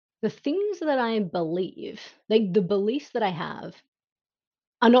The things that I believe, like the beliefs that I have,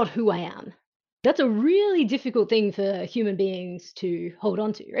 are not who I am. That's a really difficult thing for human beings to hold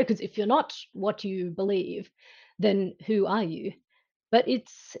on to, right? Because if you're not what you believe, then who are you? But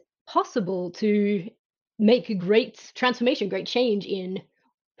it's possible to make a great transformation, great change in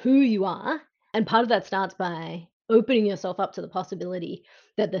who you are. And part of that starts by opening yourself up to the possibility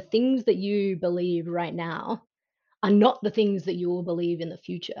that the things that you believe right now are not the things that you will believe in the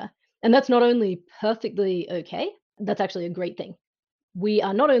future. And that's not only perfectly okay, that's actually a great thing. We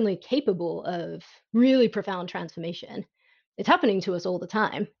are not only capable of really profound transformation, it's happening to us all the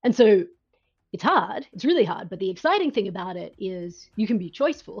time. And so it's hard, it's really hard. But the exciting thing about it is you can be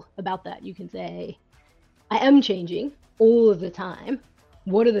choiceful about that. You can say, I am changing all of the time.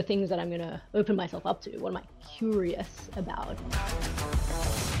 What are the things that I'm going to open myself up to? What am I curious about?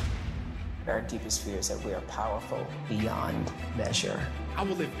 Our deepest fear is that we are powerful beyond measure. I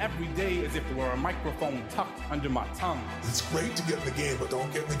will live every day as if there were a microphone tucked under my tongue. It's great to get in the game, but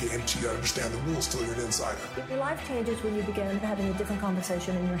don't get in the game till you understand the rules till you're an insider. Your life changes when you begin having a different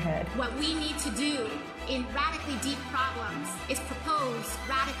conversation in your head. What we need to do in radically deep problems is propose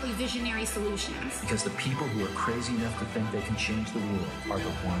radically visionary solutions. Because the people who are crazy enough to think they can change the world are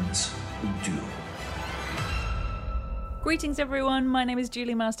the ones who do. Greetings, everyone. My name is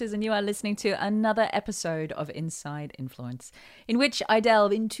Julie Masters, and you are listening to another episode of Inside Influence, in which I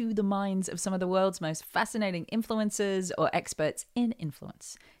delve into the minds of some of the world's most fascinating influencers or experts in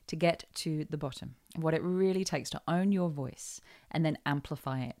influence to get to the bottom of what it really takes to own your voice and then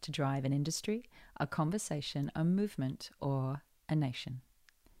amplify it to drive an industry, a conversation, a movement, or a nation.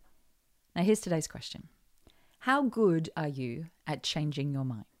 Now, here's today's question. How good are you at changing your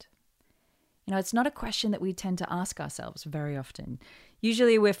mind? You know, it's not a question that we tend to ask ourselves very often.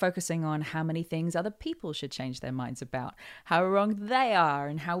 Usually we're focusing on how many things other people should change their minds about, how wrong they are,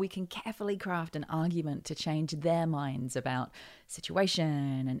 and how we can carefully craft an argument to change their minds about a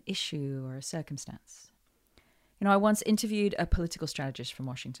situation, an issue, or a circumstance. You know, I once interviewed a political strategist from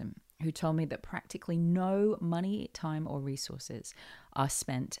Washington who told me that practically no money, time, or resources are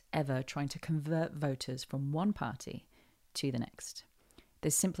spent ever trying to convert voters from one party to the next.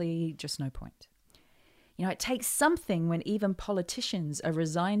 There's simply just no point. You know, it takes something when even politicians are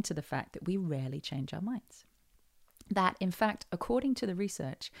resigned to the fact that we rarely change our minds. That, in fact, according to the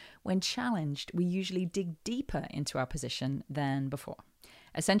research, when challenged, we usually dig deeper into our position than before.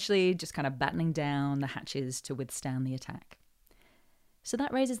 Essentially, just kind of battening down the hatches to withstand the attack. So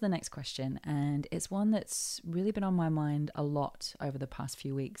that raises the next question, and it's one that's really been on my mind a lot over the past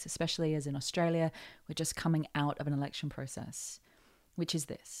few weeks, especially as in Australia, we're just coming out of an election process. Which is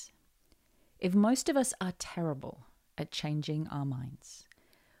this. If most of us are terrible at changing our minds,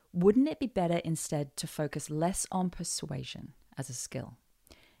 wouldn't it be better instead to focus less on persuasion as a skill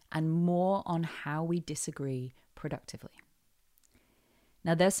and more on how we disagree productively?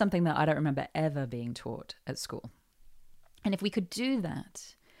 Now, there's something that I don't remember ever being taught at school. And if we could do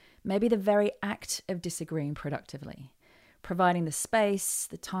that, maybe the very act of disagreeing productively, providing the space,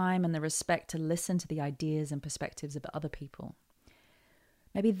 the time, and the respect to listen to the ideas and perspectives of other people,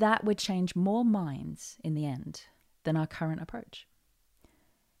 maybe that would change more minds in the end than our current approach.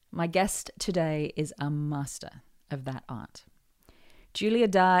 My guest today is a master of that art. Julia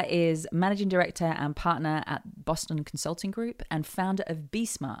Dhar is Managing Director and Partner at Boston Consulting Group and founder of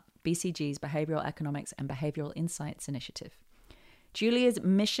BSmart, BCG's Behavioral Economics and Behavioral Insights Initiative. Julia's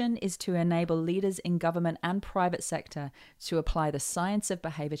mission is to enable leaders in government and private sector to apply the science of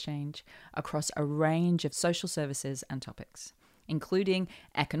behavior change across a range of social services and topics, including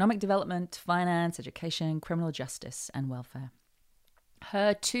economic development, finance, education, criminal justice, and welfare.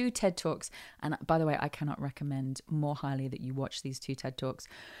 Her two TED Talks, and by the way, I cannot recommend more highly that you watch these two TED Talks,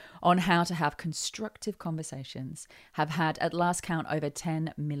 on how to have constructive conversations, have had at last count over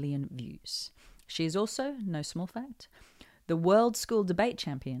 10 million views. She is also, no small fact, the World School Debate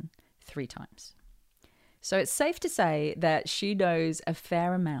Champion 3 times. So it's safe to say that she knows a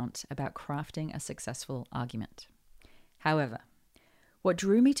fair amount about crafting a successful argument. However, what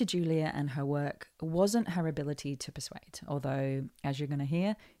drew me to Julia and her work wasn't her ability to persuade, although, as you're going to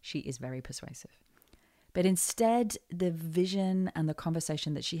hear, she is very persuasive. But instead, the vision and the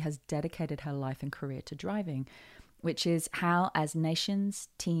conversation that she has dedicated her life and career to driving, which is how, as nations,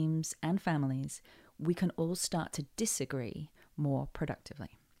 teams, and families, we can all start to disagree more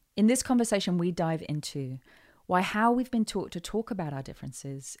productively. In this conversation, we dive into why how we've been taught to talk about our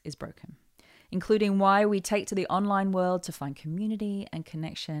differences is broken, including why we take to the online world to find community and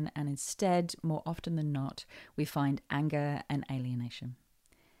connection, and instead, more often than not, we find anger and alienation.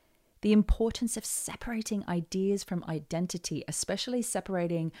 the importance of separating ideas from identity, especially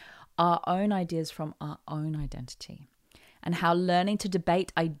separating our own ideas from our own identity, and how learning to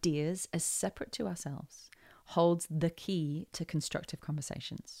debate ideas as separate to ourselves holds the key to constructive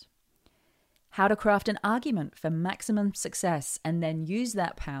conversations. How to craft an argument for maximum success and then use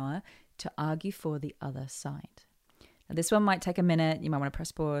that power to argue for the other side. Now, this one might take a minute. You might want to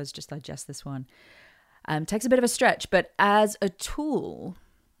press pause, just digest this one. Takes a bit of a stretch, but as a tool,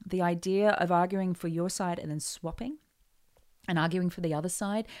 the idea of arguing for your side and then swapping and arguing for the other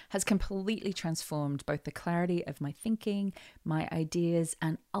side has completely transformed both the clarity of my thinking, my ideas,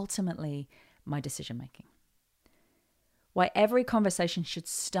 and ultimately my decision making. Why every conversation should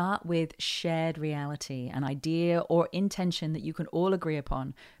start with shared reality, an idea or intention that you can all agree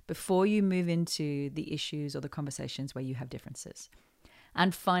upon before you move into the issues or the conversations where you have differences.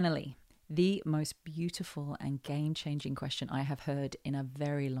 And finally, the most beautiful and game-changing question I have heard in a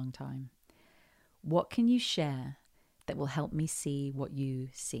very long time. What can you share that will help me see what you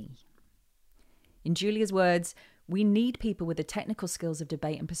see? In Julia's words, we need people with the technical skills of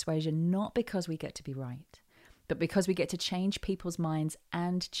debate and persuasion, not because we get to be right, but because we get to change people's minds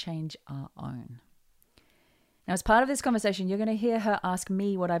and change our own. Now, as part of this conversation, you're going to hear her ask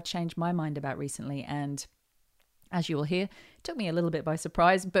me what I've changed my mind about recently. And as you will hear, it took me a little bit by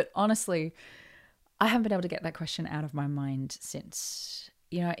surprise, but honestly, I haven't been able to get that question out of my mind since.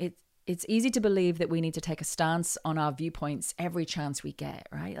 It's easy to believe that we need to take a stance on our viewpoints every chance we get,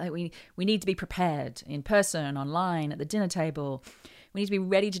 right? Like we need to be prepared in person, online, at the dinner table. We need to be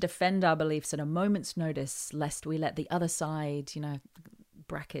ready to defend our beliefs at a moment's notice, lest we let the other side,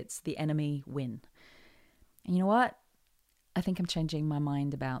 brackets, the enemy, win. And you know what? I think I'm changing my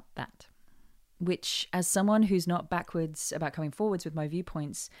mind about that, which, as someone who's not backwards about coming forwards with my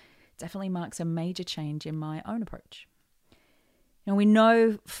viewpoints, definitely marks a major change in my own approach. And we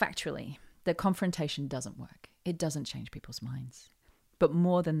know factually that confrontation doesn't work. It doesn't change people's minds. But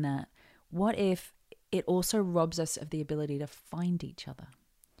more than that, what if it also robs us of the ability to find each other,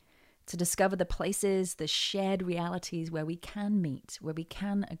 to discover the places, the shared realities where we can meet, where we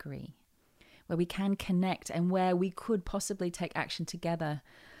can agree, where we can connect, and where we could possibly take action together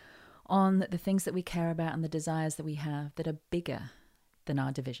on the things that we care about and the desires that we have that are bigger than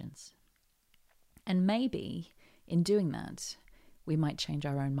our divisions. And maybe in doing that, we might change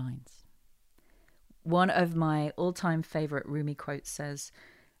our own minds. One of my all-time favorite Rumi quotes says,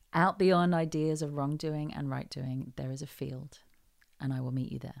 "Out beyond ideas of wrongdoing and right doing, there is a field, and I will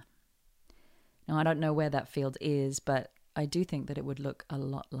meet you there." Now, I don't know where that field is, but I do think that it would look a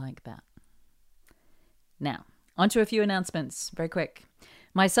lot like that. Now, on to a few announcements, very quick.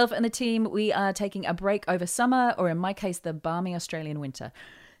 Myself and the team, we are taking a break over summer, or in my case, the balmy Australian winter.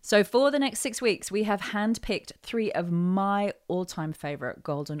 So for the next 6 weeks, we have handpicked 3 of my all-time favorite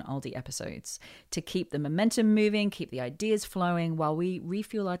golden oldie episodes to keep the momentum moving, keep the ideas flowing while we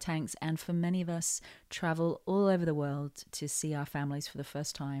refuel our tanks, and for many of us, travel all over the world to see our families for the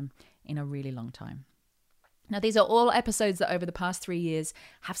first time in a really long time. Now, these are all episodes that over the past 3 years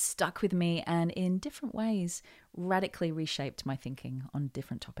have stuck with me and in different ways radically reshaped my thinking on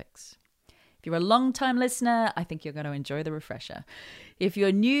different topics. If you're a long-time listener, I think you're going to enjoy the refresher. If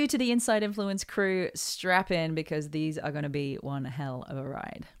you're new to the Inside Influence crew, strap in because these are going to be one hell of a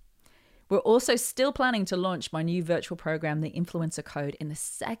ride. We're also still planning to launch my new virtual program, the Influencer Code, in the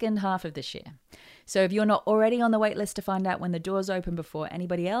second half of this year. So if you're not already on the wait list to find out when the doors open before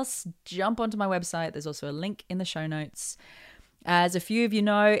anybody else, jump onto my website. There's also a link in the show notes. As a few of you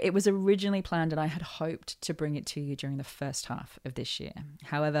know, it was originally planned and I had hoped to bring it to you during the first half of this year.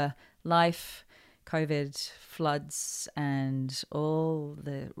 However, life, COVID, floods, and all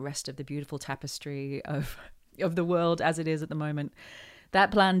the rest of the beautiful tapestry of the world as it is at the moment,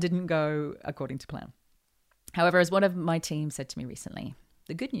 that plan didn't go according to plan. However, as one of my team said to me recently,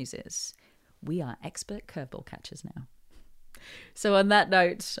 the good news is we are expert curveball catchers now. So on that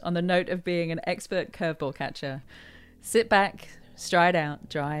note, on the note of being an expert curveball catcher, sit back, stride out,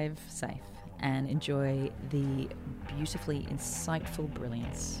 drive safe, and enjoy the beautifully insightful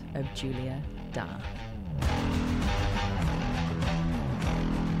brilliance of Julia Dhar.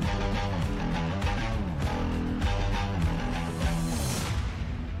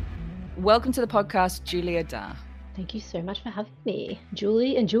 Welcome to the podcast, Julia Dhar. Thank you so much for having me.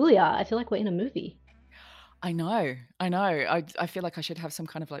 Julie and Julia, I feel like we're in a movie. I know. I feel like I should have some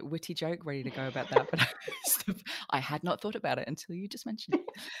kind of like witty joke ready to go about that, but I had not thought about it until you just mentioned it.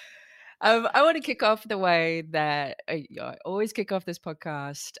 I want to kick off the way that I always kick off this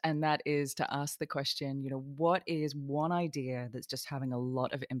podcast, and that is to ask the question, what is one idea that's just having a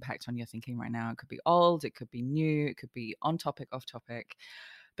lot of impact on your thinking right now? It could be old, it could be new, it could be on topic, off topic.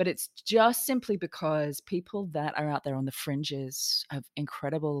 But it's just simply because people that are out there on the fringes of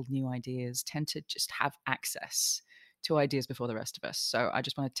incredible new ideas tend to just have access to ideas before the rest of us. So I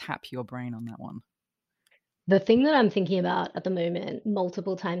just want to tap your brain on that one. The thing that I'm thinking about at the moment,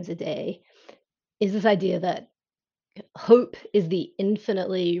 multiple times a day, is this idea that hope is the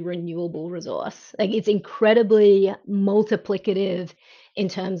infinitely renewable resource. Like it's incredibly multiplicative in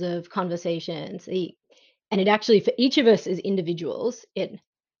terms of conversations. And it actually, for each of us as individuals, it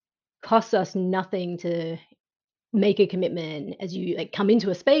costs us nothing to make a commitment as you like come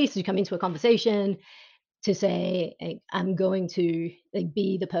into a space, you come into a conversation to say, I'm going to like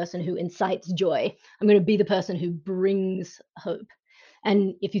be the person who incites joy. I'm going to be the person who brings hope.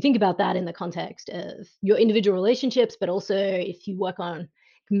 And if you think about that in the context of your individual relationships, but also if you work on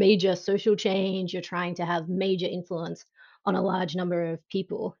major social change, you're trying to have major influence on a large number of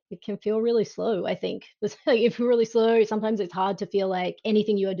people, it can feel really slow, I think. It's like, if you're really slow, sometimes it's hard to feel like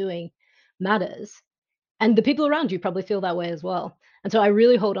anything you are doing matters. And the people around you probably feel that way as well. And so I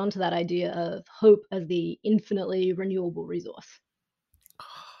really hold on to that idea of hope as the infinitely renewable resource.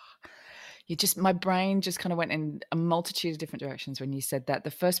 My brain just kind of went in a multitude of different directions when you said that.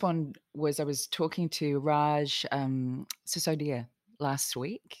 The first one was I was talking to Raj Sisodia last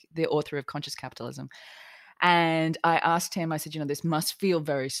week, the author of Conscious Capitalism. And I asked him, I said, this must feel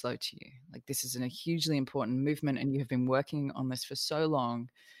very slow to you. Like this is a hugely important movement and you have been working on this for so long.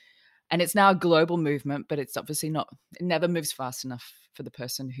 And it's now a global movement, but it's obviously not, it never moves fast enough for the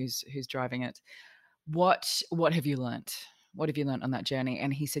person who's driving it. What have you learnt? What have you learned on that journey?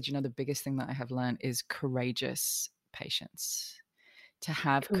 And he said, the biggest thing that I have learned is courageous patience, to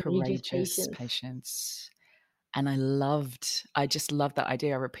have Courageous courageous patience. patience. And I just loved that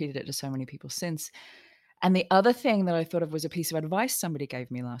idea. I repeated it to so many people since. And the other thing that I thought of was a piece of advice somebody gave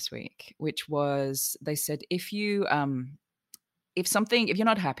me last week, which was, they said, if you're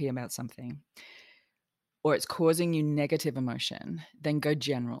not happy about something or it's causing you negative emotion, then go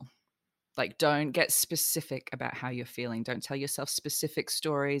general. Like, don't get specific about how you're feeling. Don't tell yourself specific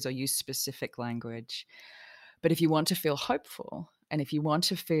stories or use specific language. But if you want to feel hopeful and if you want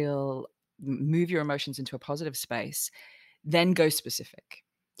to move your emotions into a positive space, then go specific.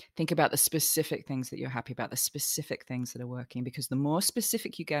 Think about the specific things that you're happy about, the specific things that are working, because the more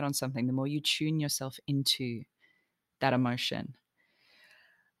specific you get on something, the more you tune yourself into that emotion.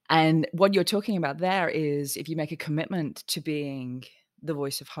 And what you're talking about there is if you make a commitment to being the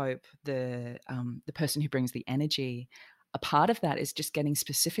voice of hope, the person who brings the energy, a part of that is just getting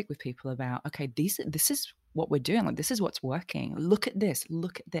specific with people about, okay, this is what we're doing. Like, this is what's working. Look at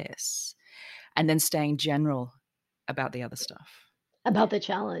this. And then staying general about the other stuff. About the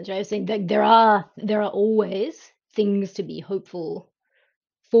challenge, I was saying that there are always things to be hopeful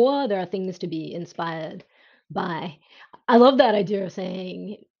for. There are things to be inspired by. I love that idea of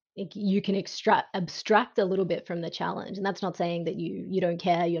saying like, you can abstract a little bit from the challenge, and that's not saying that you don't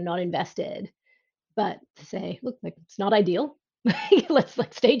care, you're not invested, but to say, look, like it's not ideal. Let's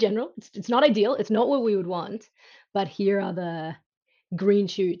stay general. It's not ideal. It's not what we would want, but here are the green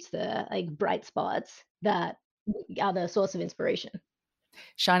shoots, the like bright spots that are the source of inspiration.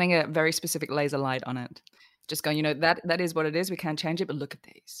 Shining a very specific laser light on it. Just going, that is what it is. We can't change it, but look at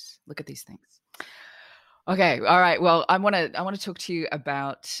these. Look at these things. Okay. All right. Well, I want to talk to you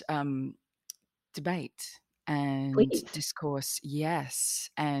about debate and Please. discourse. Yes.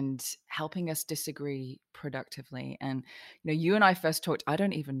 And helping us disagree productively. And, you and I first talked, I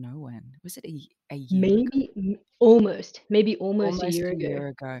don't even know when. Was it a year ago? Maybe almost a Almost year a ago. year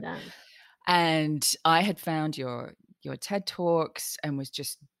ago. Yeah. And I had found your TED Talks and was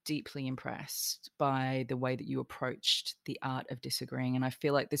just deeply impressed by the way that you approached the art of disagreeing. And I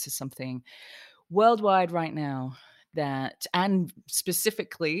feel like this is something worldwide right now and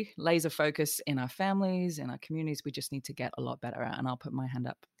specifically laser focus in our families, in our communities, we just need to get a lot better at. And I'll put my hand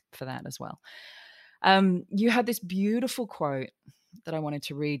up for that as well. You had this beautiful quote that I wanted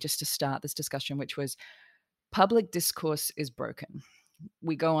to read just to start this discussion, which was, public discourse is broken.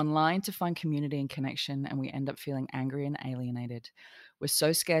 We go online to find community and connection, and we end up feeling angry and alienated. We're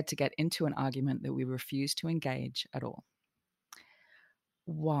so scared to get into an argument that we refuse to engage at all.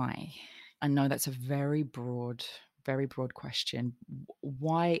 Why? I know that's a very broad question.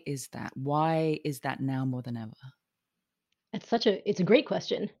 Why is that? Why is that now more than ever? It's a great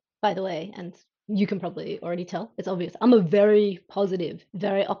question, by the way, and you can probably already tell. It's obvious. I'm a very positive,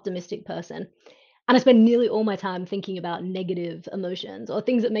 very optimistic person. And I spend nearly all my time thinking about negative emotions or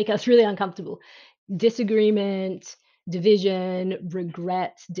things that make us really uncomfortable. Disagreement, division,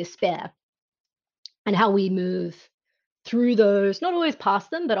 regret, despair, and how we move through those, not always past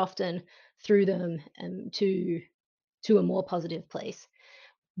them, but often through them to a more positive place.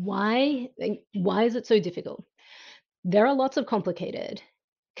 Why is it so difficult? There are lots of complicated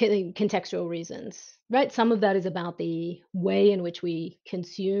contextual reasons, right? Some of that is about the way in which we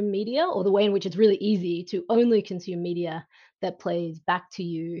consume media, or the way in which it's really easy to only consume media that plays back to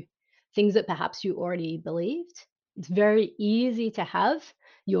you things that perhaps you already believed. It's very easy to have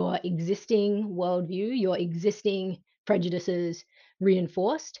your existing worldview, your existing prejudices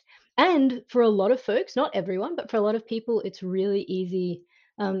reinforced. And for a lot of folks, not everyone, but for a lot of people, it's really easy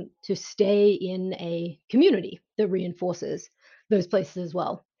to stay in a community that reinforces those places as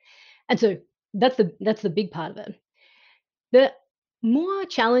well. And so that's the big part of it. The more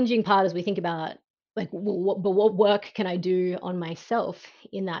challenging part as we think about like, well, what work can I do on myself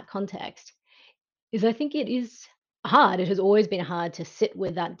in that context is I think it is hard. It has always been hard to sit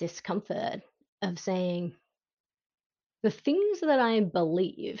with that discomfort of saying the things that I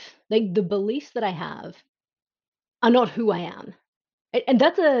believe, like the beliefs that I have, are not who I am. And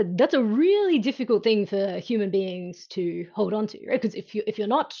that's a really difficult thing for human beings to hold on to, right? Because if you're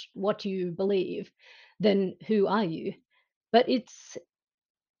not what you believe, then who are you? But it's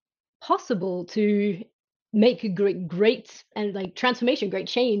possible to make a great and like transformation, great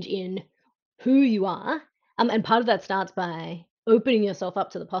change in who you are. And part of that starts by opening yourself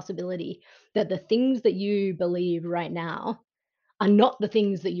up to the possibility that the things that you believe right now are not the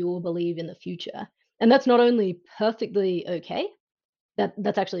things that you will believe in the future. And that's not only perfectly okay,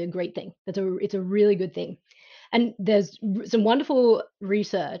 that's actually a great thing. It's a really good thing. And there's some wonderful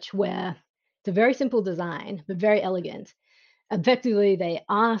research where it's a very simple design, but very elegant. Effectively, they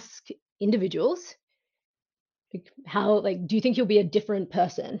ask individuals, like, how, like, do you think you'll be a different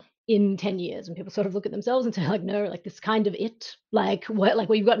person in 10 years? And people sort of look at themselves and say, like, no, like, this kind of it, like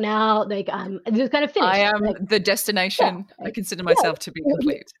what you've got now, like, this is kind of I finished. am Like, the yeah, destination. I like, consider yeah, myself to be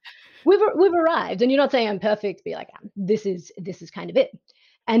complete. we've arrived, and you're not saying I'm perfect, be like, this is kind of it.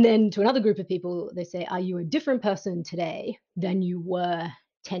 And then to another group of people, they say, are you a different person today than you were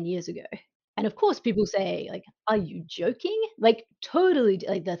 10 years ago? And of course, people say, like, are you joking? Like, totally,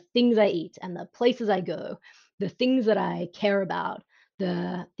 like the things I eat and the places I go, the things that I care about,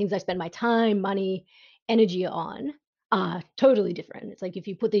 the things I spend my time, money, energy on are totally different. It's like if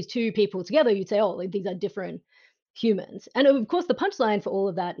you put these two people together, you'd say, oh, like, these are different humans. And of course, the punchline for all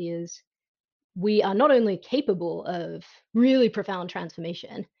of that is we are not only capable of really profound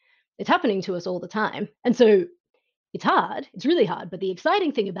transformation, it's happening to us all the time. And so it's hard, it's really hard. But the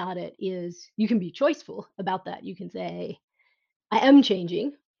exciting thing about it is you can be choiceful about that. You can say, I am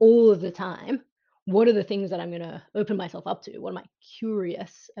changing all of the time. What are the things that I'm going to open myself up to? What am I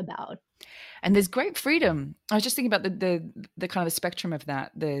curious about? And there's great freedom. I was just thinking about the kind of the spectrum of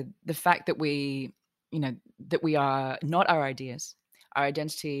that, the fact that that we are not our ideas. Our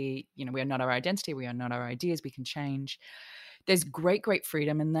identity, we are not our identity, we are not our ideas, we can change. There's great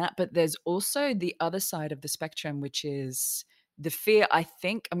freedom in that, but there's also the other side of the spectrum, which is the fear. I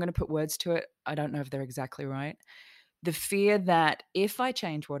think I'm going to put words to it. I don't know if they're exactly right. The fear that if I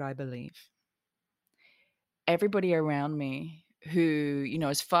change what I believe, everybody around me who,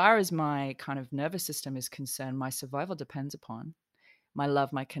 as far as my kind of nervous system is concerned, my survival depends upon my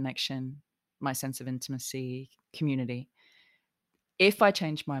love, my connection, my sense of intimacy, community. If I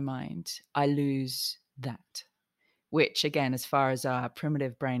change my mind, I lose that, which again, as far as our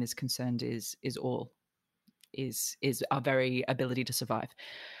primitive brain is concerned, is all, is our very ability to survive.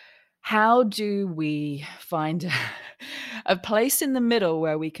 How do we find a place in the middle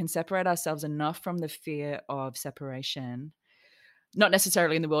where we can separate ourselves enough from the fear of separation? Not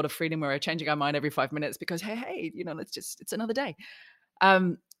necessarily in the world of freedom where we're changing our mind every 5 minutes because, hey, it's another day.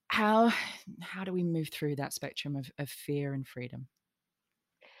 How do we move through that spectrum of fear and freedom?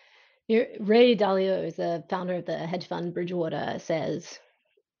 Ray Dalio is the founder of the hedge fund Bridgewater, says,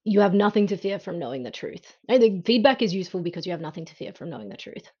 you have nothing to fear from knowing the truth. I think feedback is useful because you have nothing to fear from knowing the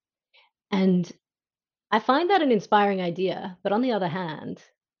truth. And I find that an inspiring idea. But on the other hand,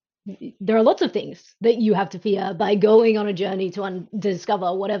 there are lots of things that you have to fear by going on a journey to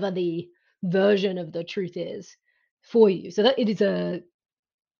discover whatever the version of the truth is for you. So that it is a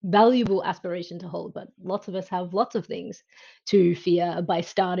valuable aspiration to hold, but lots of us have lots of things to fear by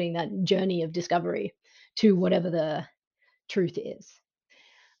starting that journey of discovery to whatever the truth is.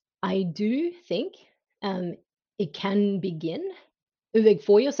 I do think it can begin like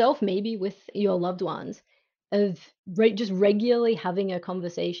for yourself, maybe with your loved ones, of just regularly having a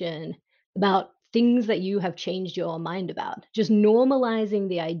conversation about things that you have changed your mind about. Just normalizing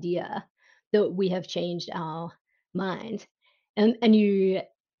the idea that we have changed our mind, and you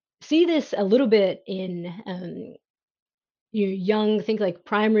see this a little bit in young, think like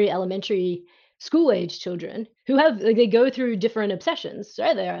primary, elementary school age children who have like, they go through different obsessions,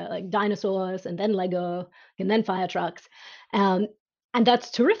 right? They're like dinosaurs and then Lego and then fire trucks. Um, and that's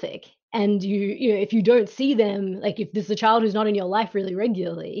terrific. And you know, if you don't see them, like if there's a child who's not in your life really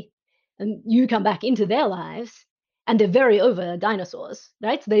regularly, and you come back into their lives and they're very over dinosaurs,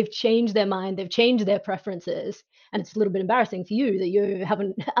 right? So they've changed their mind, they've changed their preferences, and it's a little bit embarrassing for you that you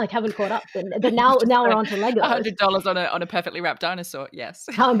haven't haven't caught up. But You've just now we're spent on to Legos. $100 on a perfectly wrapped dinosaur. Yes.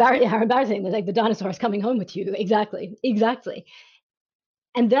 How embarrassing. Like the dinosaur is coming home with you. Exactly. Exactly.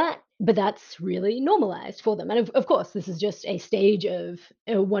 And that's really normalized for them. And of course, this is just a stage of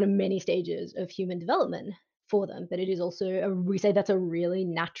one of many stages of human development for them. But it is also we say that's a really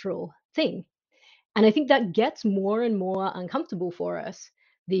natural thing. And I think that gets more and more uncomfortable for us.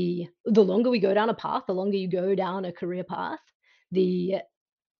 The longer we go down a path, the longer you go down a career path, the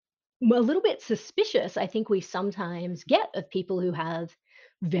a little bit suspicious I think we sometimes get of people who have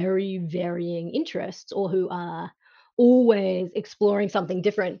very varying interests or who are always exploring something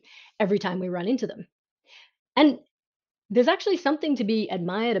different every time we run into them. And there's actually something to be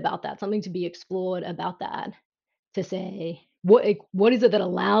admired about that, something to be explored about that, to say what is it that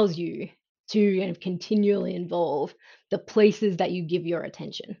allows you to kind of continually involve the places that you give your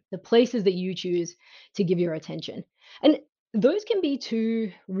attention, the places that you choose to give your attention. And those can be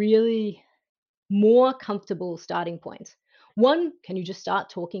two really more comfortable starting points. One, can you just start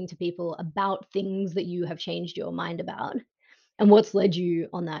talking to people about things that you have changed your mind about and what's led you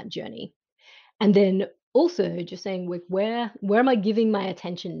on that journey? And then also just saying, like, where am I giving my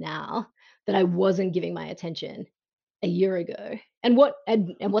attention now that I wasn't giving my attention a year ago? And what's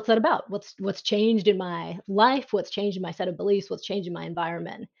that about? What's changed in my life? What's changed in my set of beliefs? What's changed in my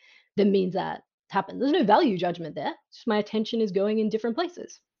environment that means that happened? There's no value judgment there. Just my attention is going in different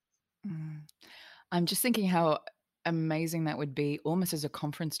places. Mm. I'm just thinking how amazing that would be almost as a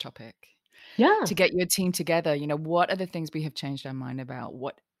conference topic Yeah. to get your team together. What are the things we have changed our mind about?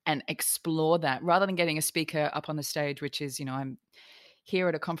 And explore that rather than getting a speaker up on the stage, which is, I'm here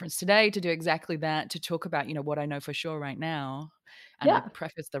at a conference today to do exactly that, to talk about, what I know for sure right now. And I Yeah.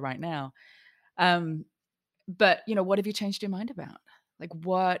 preface the right now. Um, but, what have you changed your mind about? Like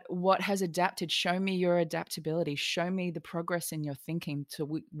what has adapted? Show me your adaptability. Show me the progress in your thinking so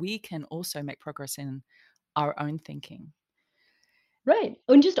we can also make progress in our own thinking. Right.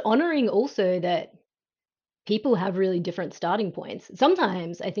 And just honoring also that people have really different starting points.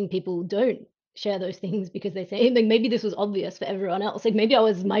 Sometimes I think people don't share those things because they say, like, maybe this was obvious for everyone else. Like maybe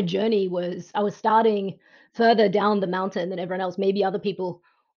my journey was, I was starting further down the mountain than everyone else. Maybe other people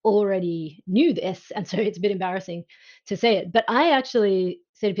already knew this. And so it's a bit embarrassing to say it. But I actually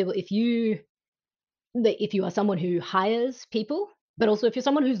say to people, if you are someone who hires people, but also if you're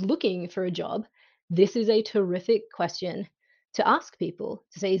someone who's looking for a job, this is a terrific question to ask people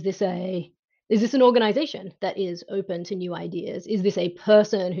to say, is this an organization that is open to new ideas? Is this a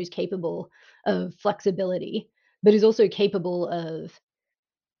person who's capable of flexibility, but is also capable of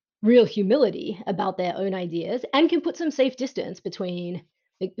real humility about their own ideas and can put some safe distance between,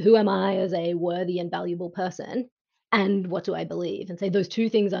 like, who am I as a worthy and valuable person and what do I believe? And say those two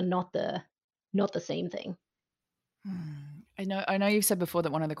things are not the same thing. I know you've said before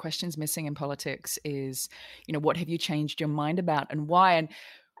that one of the questions missing in politics is, what have you changed your mind about and why? And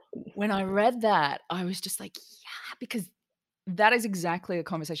when I read that, I was just like, yeah, because that is exactly a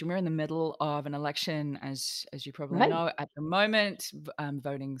conversation. We're in the middle of an election, as you probably Right. know, at the moment.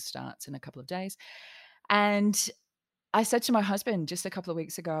 Voting starts in a couple of days. And I said to my husband just a couple of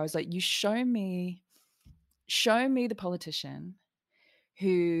weeks ago, I was like, you show me the politician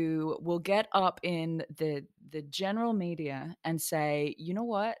who will get up in the general media and say, you know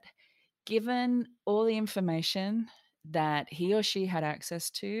what, given all the information that he or she had access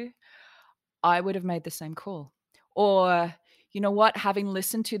to, I would have made the same call. Or, you know what, having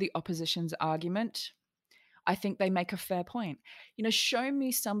listened to the opposition's argument, I think they make a fair point. Show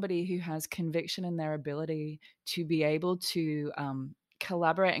me somebody who has conviction in their ability to be able to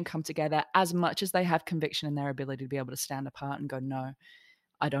collaborate and come together as much as they have conviction in their ability to be able to stand apart and go, no,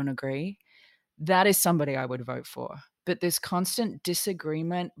 I don't agree. That is somebody I would vote for. But this constant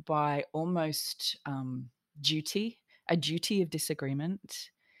disagreement by almost duty, a duty of disagreement,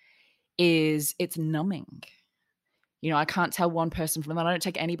 it's numbing. I can't tell one person from that. I don't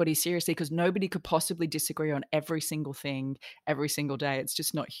take anybody seriously because nobody could possibly disagree on every single thing every single day. It's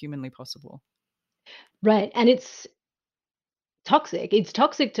just not humanly possible. Right, and it's toxic. It's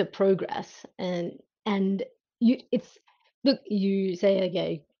toxic to progress, and you it's look, you say,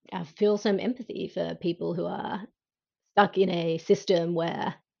 "Okay, I feel some empathy for people who are stuck in a system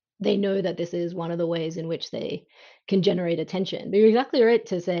where they know that this is one of the ways in which they can generate attention." But you're exactly right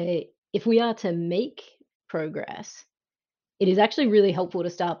to say if we are to make progress, it is actually really helpful to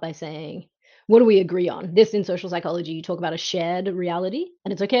start by saying, what do we agree on? This in social psychology, you talk about a shared reality,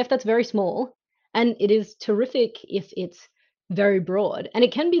 and it's okay if that's very small. And it is terrific if it's very broad. And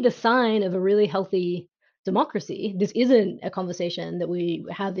it can be the sign of a really healthy democracy. This isn't a conversation that we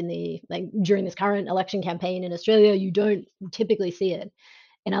have in the like during this current election campaign in Australia. You don't typically see it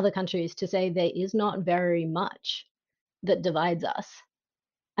in other countries to say there is not very much that divides us.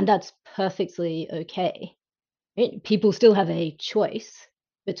 And that's perfectly okay. Right? People still have a choice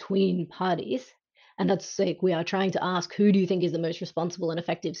between parties. And that's like we are trying to ask who do you think is the most responsible and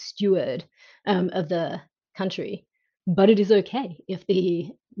effective steward of the country? But it is okay if the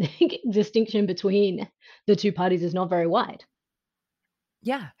distinction between the two parties is not very wide.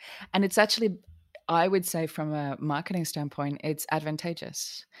 Yeah. And it's actually, I would say, from a marketing standpoint, it's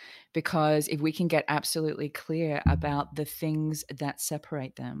advantageous because if we can get absolutely clear about the things that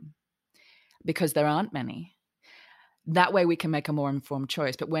separate them, because there aren't many, that way we can make a more informed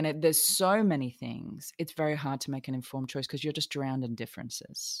choice. But when there's so many things, it's very hard to make an informed choice because you're just drowned in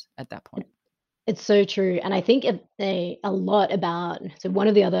differences at that point. It's so true. And I think a lot about, so one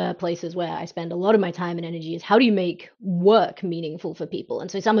of the other places where I spend a lot of my time and energy is how do you make work meaningful for people? And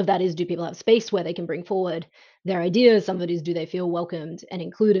so some of that is do people have space where they can bring forward their ideas? Some of it is do they feel welcomed and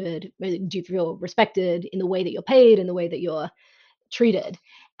included? Do you feel respected in the way that you're paid, in the way that you're treated?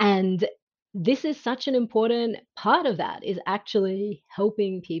 And this is such an important part of that is actually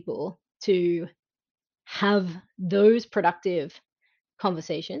helping people to have those productive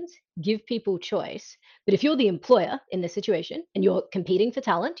conversations, give people choice. But if you're the employer in this situation and you're competing for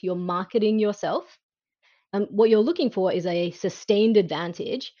talent, you're marketing yourself, what you're looking for is a sustained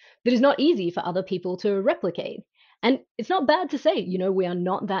advantage that is not easy for other people to replicate. And it's not bad to say, we are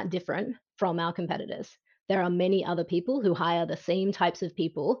not that different from our competitors. There are many other people who hire the same types of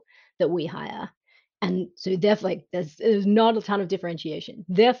people that we hire. And so, therefore, like, there's not a ton of differentiation.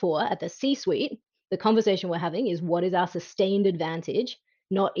 Therefore, at the C suite, the conversation we're having is what is our sustained advantage,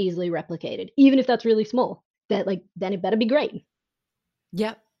 not easily replicated, even if that's really small. Then it better be great.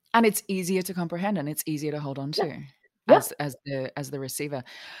 Yeah. And it's easier to comprehend and it's easier to hold on to Yeah. as the receiver.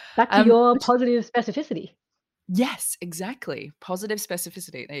 Back to your positive specificity. Yes, exactly. Positive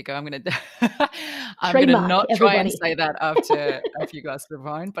specificity. There you go. I'm gonna Trademark, not try and everybody. say that after a few glasses of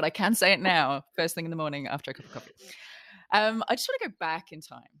wine, but I can say it now, first thing in the morning after a cup of coffee. I just want to go back in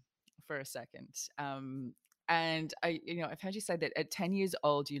time for a second. And I've heard you say that at 10 years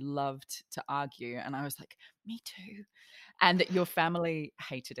old you loved to argue, and I was like, me too. And that your family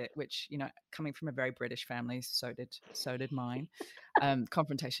hated it, which, coming from a very British family, so did mine.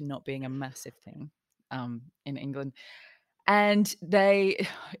 Confrontation not being a massive thing in England. And it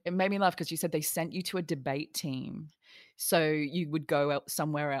made me laugh because you said they sent you to a debate team so you would go out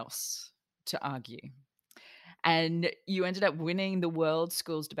somewhere else to argue. And you ended up winning the World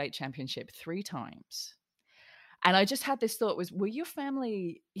Schools Debate Championship 3 times. And I just had this thought were your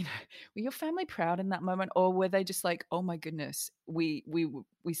family proud in that moment, or were they just like, oh my goodness, we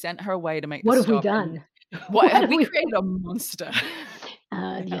sent her away to make What this have we stop. done? What have we created a monster?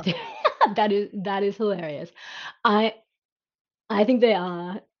 Yeah. That is hilarious. I think they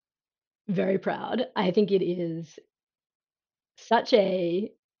are very proud. I think it is such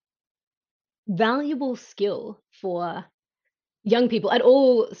a valuable skill for young people at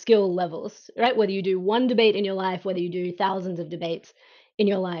all skill levels, right? Whether you do one debate in your life, whether you do thousands of debates in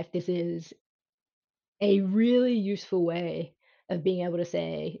your life, this is a really useful way of being able to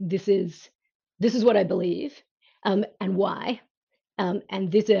say, this is what I believe, and why.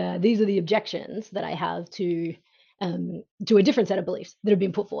 And these are the objections that I have to a different set of beliefs that have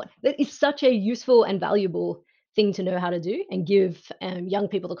been put forward. That is such a useful and valuable thing to know how to do and give young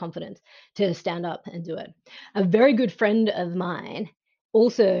people the confidence to stand up and do it. A very good friend of mine,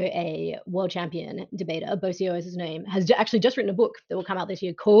 also a world champion debater, Bosio is his name, has actually just written a book that will come out this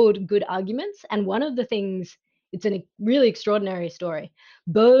year called Good Arguments. And one of the things, it's a really extraordinary story.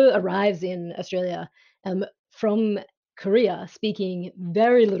 Bo arrives in Australia from Korea speaking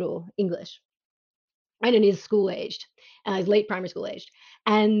very little English, right? And is school aged, is late primary school aged,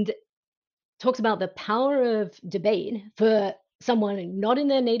 and talks about the power of debate for someone not in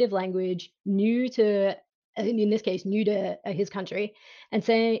their native language, new to, in this case, new to his country, and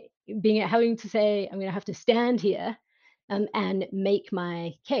having to say, I'm going to have to stand here and make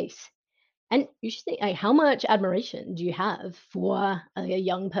my case. And you should think, like, how much admiration do you have for a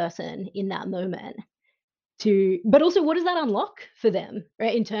young person in that moment? But also, what does that unlock for them,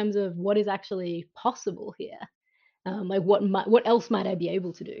 right? In terms of what is actually possible here, like what else might I be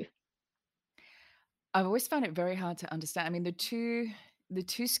able to do? I've always found it very hard to understand. I mean, the two the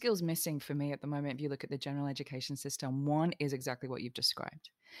two skills missing for me at the moment, if you look at the general education system, one is exactly what you've described.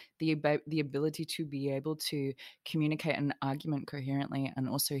 The ability to be able to communicate an argument coherently and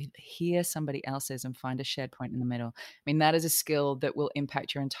also hear somebody else's and find a shared point in the middle. I mean, that is a skill that will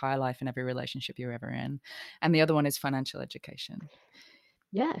impact your entire life and every relationship you're ever in. And the other one is financial education.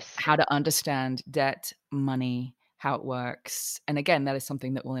 Yes. How to understand debt, money, how it works. And again, that is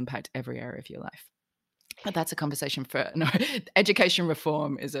something that will impact every area of your life. But that's a conversation for no. Education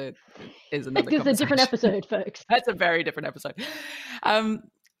reform is another It's a conversation. different episode, folks. That's a very different episode.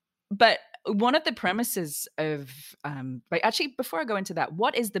 But one of the premises of, but actually, before I go into that,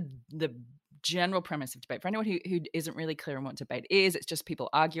 what is the general premise of debate for anyone who isn't really clear on what debate is? It's just people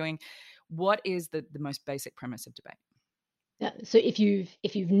arguing. What is the most basic premise of debate? Yeah, so if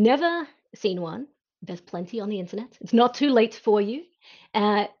you've never seen one, there's plenty on the internet. It's not too late for you.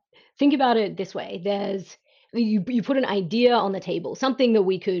 Uh, think about it this way: you put an idea on the table, something that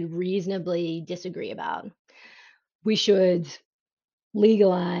we could reasonably disagree about. We should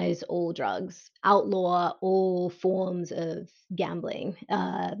legalize all drugs, outlaw all forms of gambling.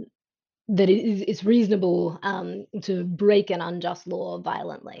 That it's reasonable to break an unjust law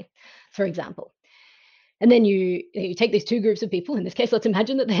violently, for example. And then you take these two groups of people. In this case, let's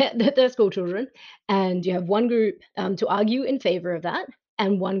imagine that they're school children, and you have one group to argue in favor of that,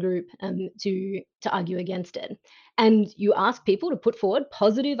 and one group to argue against it. And you ask people to put forward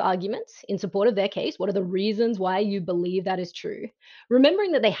positive arguments in support of their case. What are the reasons why you believe that is true?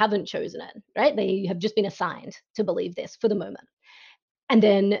 Remembering that they haven't chosen it, right? They have just been assigned to believe this for the moment. And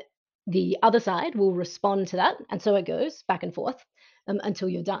then the other side will respond to that. And so it goes back and forth until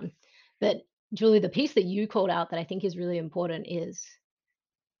you're done. But Julie, the piece that you called out that I think is really important is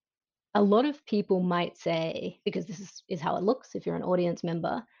a lot of people might say, because this is how it looks if you're an audience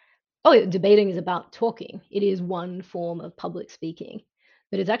member, oh, debating is about talking. It is one form of public speaking.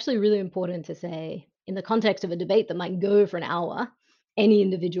 But it's actually really important to say, in the context of a debate that might go for an hour, any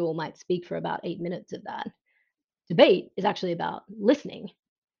individual might speak for about 8 minutes of that. Debate is actually about listening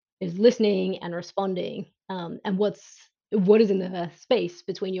and responding, and what is in the space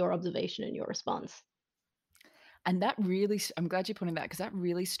between your observation and your response. And that really, I'm glad you pointed that, because that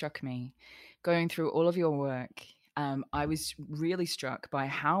really struck me going through all of your work. I was really struck by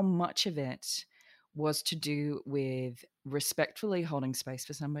how much of it was to do with respectfully holding space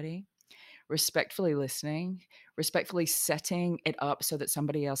for somebody, respectfully listening, respectfully setting it up so that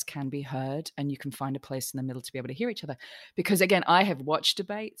somebody else can be heard and you can find a place in the middle to be able to hear each other. Because again, I have watched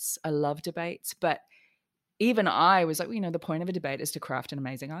debates. I love debates, but even I was like, the point of a debate is to craft an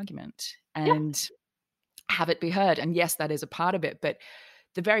amazing argument and have it be heard. And yes, that is a part of it, but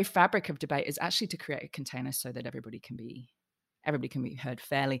the very fabric of debate is actually to create a container so that everybody can be heard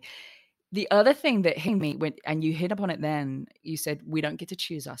fairly. The other thing that hit me and you hit upon it then, you said, we don't get to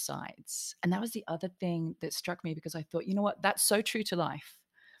choose our sides. And that was the other thing that struck me, because I thought, you know what, that's so true to life.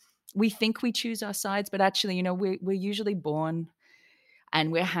 We think we choose our sides, but actually, we're usually born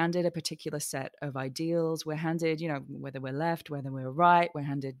and we're handed a particular set of ideals. We're handed, whether we're left, whether we're right, we're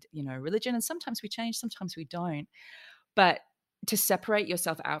handed, religion. And sometimes we change, sometimes we don't. But to separate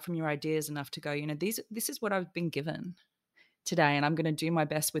yourself out from your ideas enough to go, this is what I've been given today, and I'm going to do my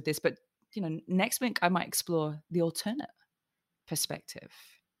best with this. But, next week I might explore the alternate perspective.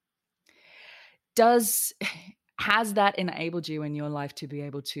 Has that enabled you in your life to be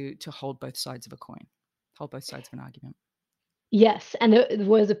able to hold both sides of a coin, hold both sides of an argument? Yes, and there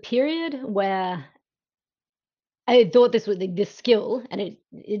was a period where I thought this was this skill, and it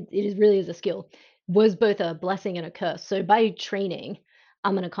is really is a skill, was both a blessing and a curse. So by training,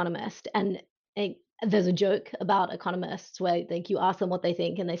 I'm an economist, and there's a joke about economists where you ask them what they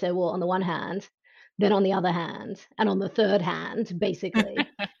think, and they say, well, on the one hand, then on the other hand, and on the third hand, basically,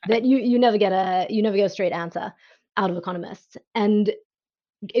 that you never get a straight answer out of economists. And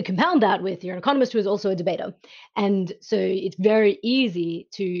compound that with you're an economist who is also a debater. And so it's very easy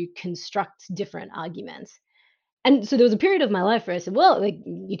to construct different arguments. And so there was a period of my life where I said, well,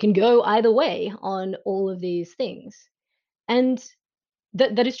 you can go either way on all of these things. And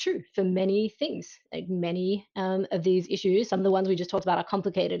that is true for many things. Many of these issues, some of the ones we just talked about, are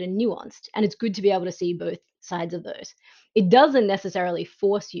complicated and nuanced. And it's good to be able to see both sides of those. It doesn't necessarily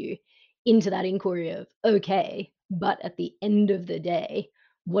force you into that inquiry of, okay, but at the end of the day,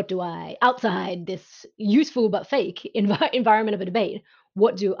 what do I, outside this useful but fake environment of a debate,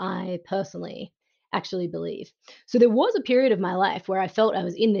 what do I personally actually believe? So there was a period of my life where I felt I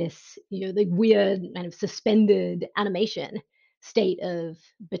was in this, the weird kind of suspended animation state of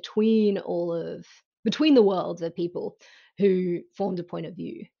between the worlds of people who formed a point of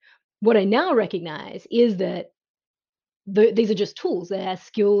view. What I now recognize is that these are just tools. They're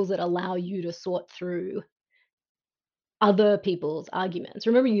skills that allow you to sort through other people's arguments.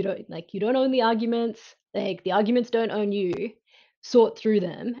 Remember, you don't own the arguments. Like the arguments don't own you. Sort through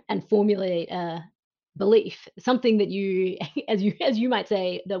them and formulate a belief, something that you, as you might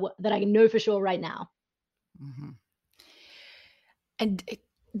say, that I know for sure right now. Mm-hmm. And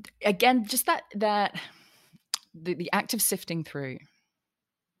again, just that the act of sifting through.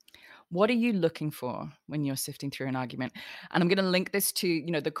 What are you looking for when you're sifting through an argument? And I'm going to link this to,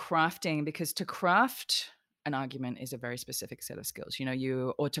 the crafting, because to craft an argument is a very specific set of skills,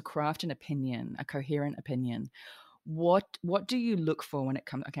 or to craft an opinion, a coherent opinion. What do you look for when it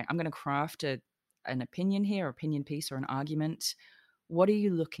comes? Okay, I'm going to craft an opinion here, opinion piece, or an argument. What are you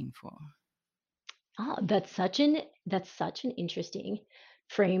looking for? Oh, that's such an interesting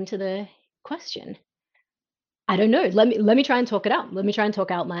frame to the question. I don't know. Let me try and talk it out. Let me try and talk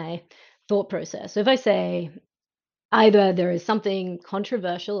out my thought process. So if I say either there is something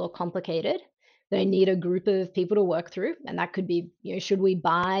controversial or complicated that I need a group of people to work through, and that could be, should we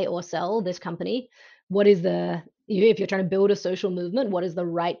buy or sell this company? What is if you're trying to build a social movement, what is the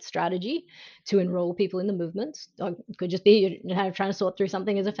right strategy to enroll people in the movement? Or it could just be you're trying to sort through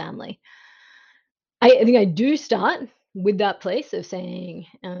something as a family. I think I do start with that place of saying,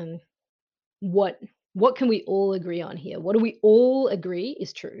 what can we all agree on here? What do we all agree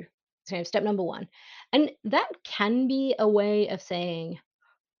is true? So step number one, and that can be a way of saying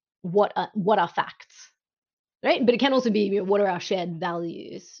what are facts, right? But it can also be, what are our shared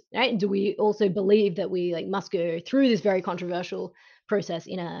values, right? Do we also believe that we must go through this very controversial process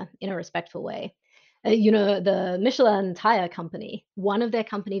in a respectful way? The Michelin tire company, one of their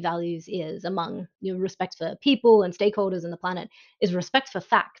company values is, among respect for people and stakeholders and the planet, is respect for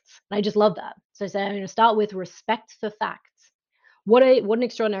facts. And I just love that. So I'm going to start with respect for facts. What an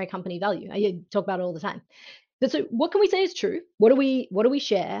extraordinary company value. I talk about it all the time. But so what can we say is true? What do we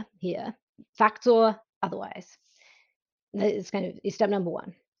share here? Facts or otherwise? It's kind of is step number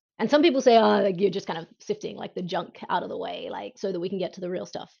one. And some people say, oh, you're just kind of sifting the junk out of the way, so that we can get to the real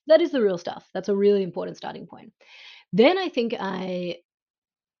stuff. That is the real stuff. That's a really important starting point. Then I think I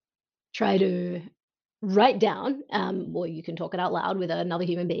try to write down, or you can talk it out loud with another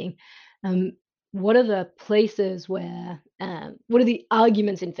human being. What are the places where, what are the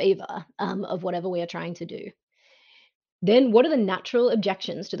arguments in favor of whatever we are trying to do? Then what are the natural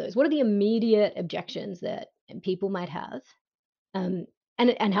objections to those? What are the immediate objections that people might have? Um,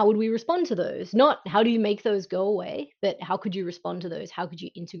 and how would we respond to those? Not how do you make those go away, but how could you respond to those? How could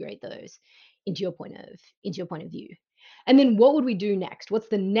you integrate those into your point of view? And then what would we do next? What's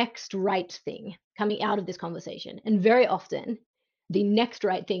the next right thing coming out of this conversation? And very often, the next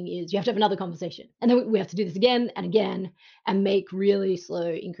right thing is you have to have another conversation, and then we have to do this again and again and make really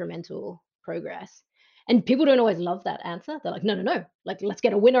slow incremental progress. And people don't always love that answer. They're like, no, no, no. Let's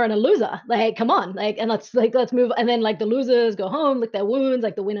get a winner and a loser. Come on. And let's move. And then the losers go home, lick their wounds,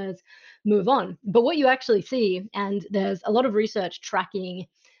 the winners move on. But what you actually see, and there's a lot of research tracking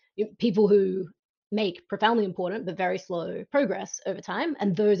people who make profoundly important but very slow progress over time.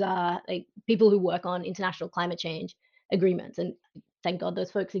 And those are people who work on international climate change agreements. And thank God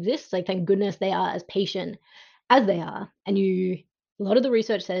those folks exist. Thank goodness they are as patient as they are. And a lot of the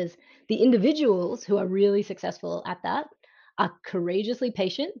research says the individuals who are really successful at that are courageously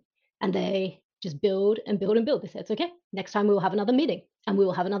patient, and they just build and build and build. They say, it's okay. Next time we will have another meeting, and we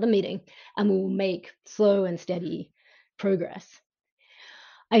will have another meeting, and we will make slow and steady progress.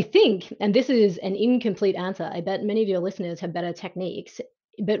 I think, and this is an incomplete answer, I bet many of your listeners have better techniques,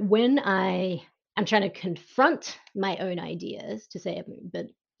 but when I'm trying to confront my own ideas to say, but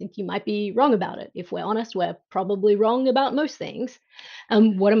think you might be wrong about it. If we're honest, we're probably wrong about most things.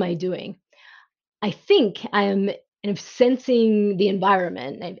 What am I doing? I think I am kind of sensing the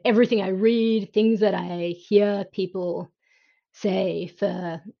environment and everything I read, things that I hear people say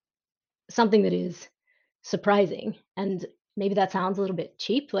for something that is surprising. And maybe that sounds a little bit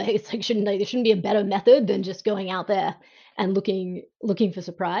cheap. There shouldn't be a better method than just going out there and looking for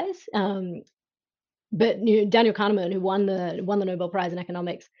surprise. But Daniel Kahneman, who won the Nobel Prize in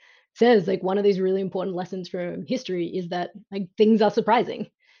economics, says one of these really important lessons from history is that things are surprising,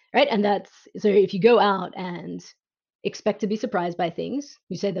 right? And that's so if you go out and expect to be surprised by things,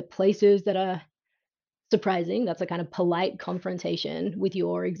 you say the places that are surprising, that's a kind of polite confrontation with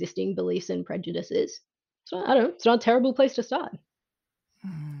your existing beliefs and prejudices. So I don't know, it's not a terrible place to start.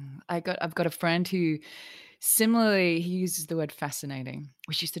 I've got a friend who similarly, he uses the word fascinating,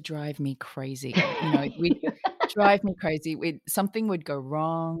 which used to drive me crazy. We'd drive me crazy. Something would go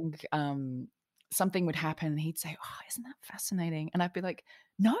wrong. Something would happen. And he'd say, oh, isn't that fascinating? And I'd be like,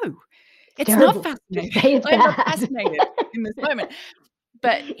 no, It's It's not terrible. Just fascinating. say it's I'm not bad. fascinated in this moment.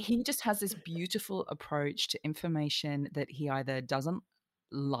 But he just has this beautiful approach to information that he either doesn't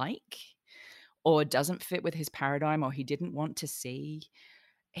like or doesn't fit with his paradigm or he didn't want to see.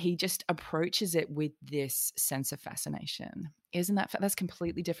 He just approaches it with this sense of fascination. Isn't that that's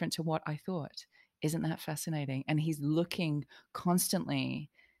completely different to what I thought? Isn't that fascinating? And he's looking constantly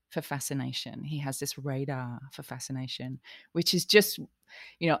for fascination. He has this radar for fascination, which is just,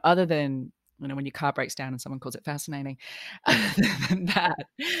 other than, when your car breaks down and someone calls it fascinating, other than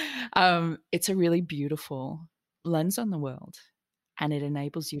that, it's a really beautiful lens on the world, and it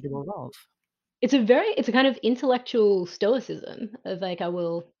enables you to evolve. It's a kind of intellectual stoicism of, like, I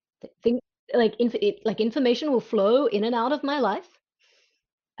will think, like, information will flow in and out of my life,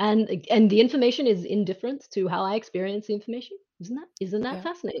 and the information is indifferent to how I experience the information. Isn't that Yeah.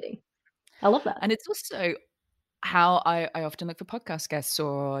 fascinating? I love that. And it's also how I often look for podcast guests,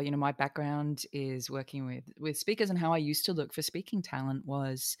 or my background is working with speakers, and how I used to look for speaking talent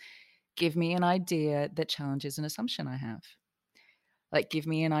was give me an idea that challenges an assumption I have. Like, give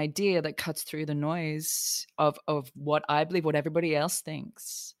me an idea that cuts through the noise of what I believe, what everybody else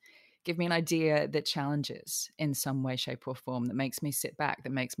thinks. Give me an idea that challenges in some way, shape, or form, that makes me sit back,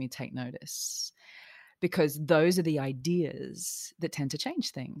 that makes me take notice. Because those are the ideas that tend to change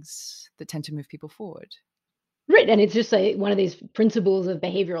things, that tend to move people forward. Right, and it's just like one of these principles of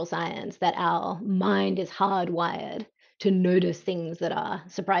behavioral science that our mind is hardwired to notice things that are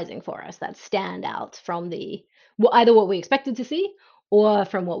surprising for us, that stand out from either what we expected to see or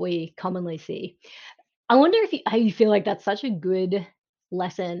from what we commonly see. I wonder how you feel like that's such a good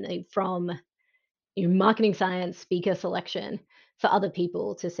lesson, from marketing science speaker selection for other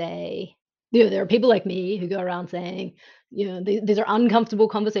people to say, there are people like me who go around saying, these are uncomfortable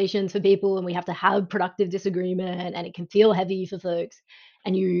conversations for people and we have to have productive disagreement and it can feel heavy for folks.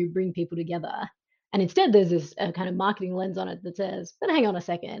 And you bring people together. And instead, there's this kind of marketing lens on it that says, but hang on a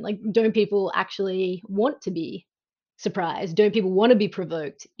second, like, don't people actually want to be surprised? Don't people want to be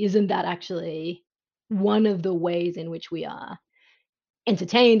provoked? Isn't that actually one of the ways in which we are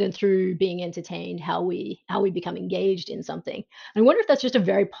entertained, and through being entertained, how we become engaged in something? I wonder if that's just a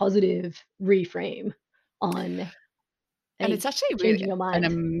very positive reframe on, And it's like, actually really changing your an mind.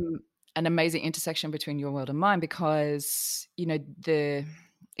 am an amazing intersection between your world and mine, because, the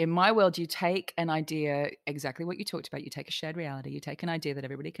in my world, you take an idea, exactly what you talked about. You take a shared reality, you take an idea that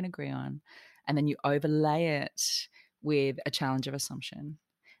everybody can agree on, and then you overlay it with a challenge of assumption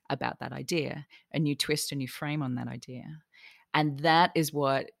about that idea, and you twist and you frame on that idea. And that is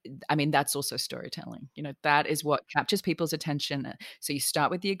what, I mean, that's also storytelling. That is what captures people's attention. So you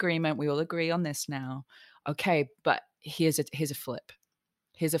start with the agreement. We all agree on this now. Okay, but here's a flip.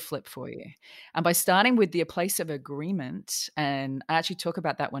 Here's a flip for you. And by starting with the place of agreement, and I actually talk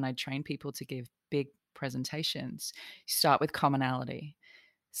about that when I train people to give big presentations, start with commonality.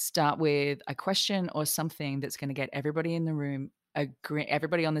 Start with a question or something that's going to get everybody in the room agree,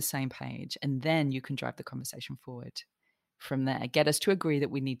 everybody on the same page, and then you can drive the conversation forward from there. Get us to agree that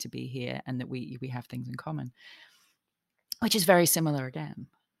we need to be here and that we have things in common, which is very similar again.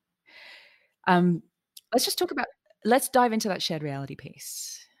 Um, let's just talk about, let's dive into that shared reality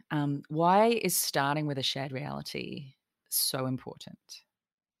piece. Why is starting with a shared reality so important?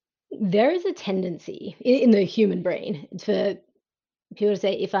 There is a tendency in the human brain for people to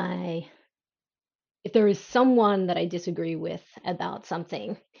say, if there is someone that I disagree with about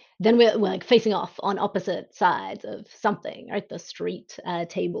something, then we're like facing off on opposite sides of something, right? The street,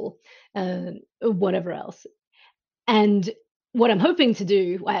 table, or whatever else. And what I'm hoping to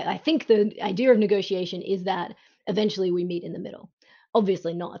do, I think the idea of negotiation is that eventually we meet in the middle.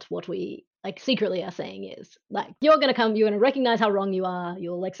 Obviously, not what we like secretly are saying is like, you're gonna recognize how wrong you are,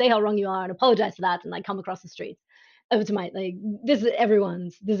 you'll like say how wrong you are and apologize for that, and like come across the streets over to my, like, this is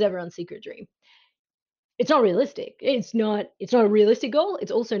everyone's secret dream. It's not realistic. It's not a realistic goal.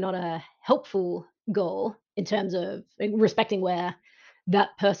 It's also not a helpful goal in terms of, like, respecting where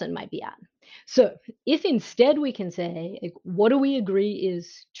that person might be at. So, if instead we can say, like, what do we agree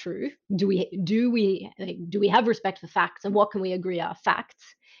is true? Do we have respect for facts, and what can we agree are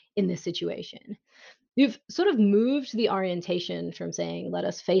facts in this situation? You've sort of moved the orientation from saying, let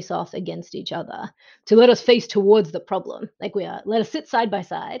us face off against each other, to let us face towards the problem. Like, let us sit side by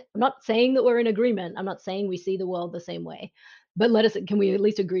side. I'm not saying that we're in agreement. I'm not saying we see the world the same way, but can we at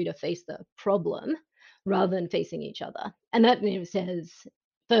least agree to face the problem rather than facing each other? And that, says,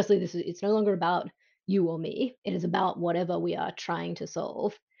 firstly, it's no longer about you or me. It is about whatever we are trying to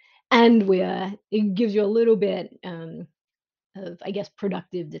solve. And it gives you a little bit, of, I guess,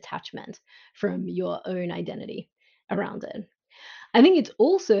 productive detachment from your own identity around it. I think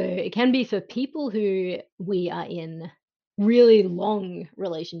it can be for people who we are in really long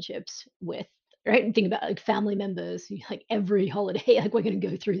relationships with, right? And think about like family members, like every holiday, like we're going to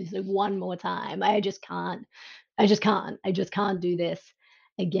go through this like one more time. I just can't do this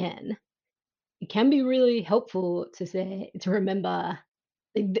again. It can be really helpful to remember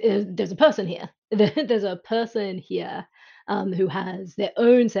like, there's a person here. There's a person here who has their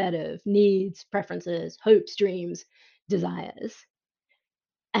own set of needs, preferences, hopes, dreams, desires.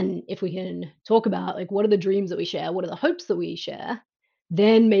 And if we can talk about like what are the dreams that we share, what are the hopes that we share,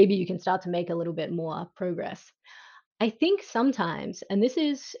 then maybe you can start to make a little bit more progress. I think sometimes, and I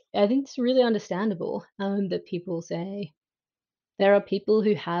think it's really understandable that people say there are people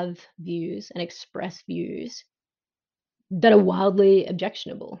who have views and express views that are wildly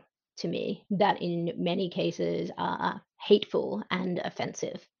objectionable to me, that in many cases are hateful and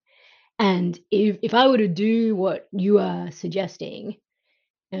offensive. And if I were to do what you are suggesting,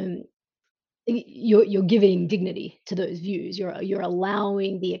 um, you're giving dignity to those views. You're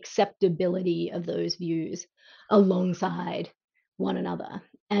allowing the acceptability of those views alongside one another,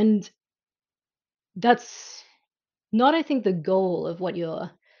 and that's not, I think, the goal of what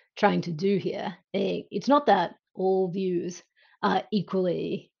you're trying to do here. It's not that all views are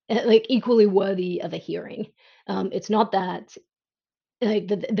equally worthy of a hearing. It's not that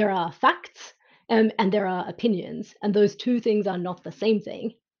there are facts and there are opinions, and those two things are not the same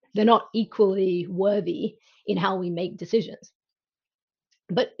thing. They're not equally worthy in how we make decisions.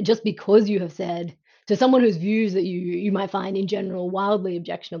 But just because you have said to someone whose views that you might find in general wildly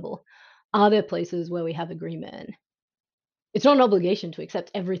objectionable, are there places where we have agreement? It's not an obligation to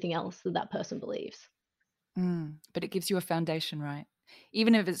accept everything else that that person believes. But it gives you a foundation, right?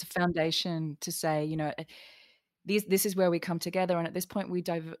 Even if it's a foundation to say, this is where we come together, and at this point we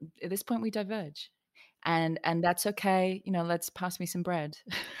diverge, and that's okay. Let's pass me some bread.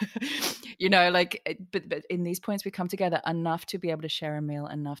 But in these points we come together enough to be able to share a meal,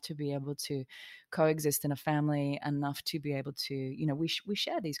 enough to be able to coexist in a family, enough to be able to, we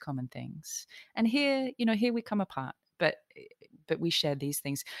share these common things. And here we come apart, but we share these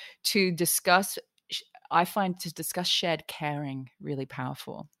things to discuss. I find to discuss shared caring really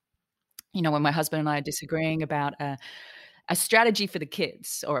powerful. When my husband and I are disagreeing about a strategy for the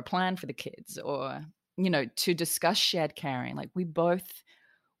kids or a plan for the kids, or, to discuss shared caring, like we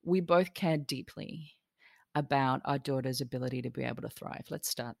both care deeply about our daughter's ability to be able to thrive. Let's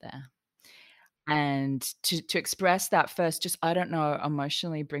start there. And to express that first, just, I don't know,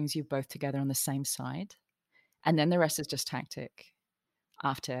 emotionally brings you both together on the same side. And then the rest is just tactic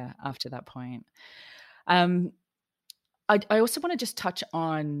after that point. I also want to just touch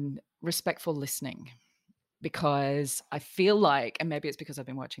on respectful listening, because I feel like, and maybe it's because I've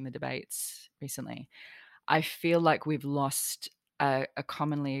been watching the debates recently, I feel like we've lost a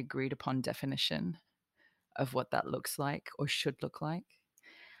commonly agreed upon definition of what that looks like or should look like.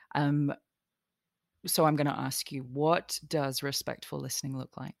 So I'm going to ask you, what does respectful listening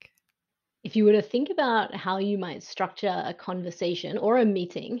look like? If you were to think about how you might structure a conversation or a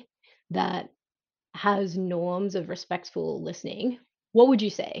meeting that has norms of respectful listening, what would you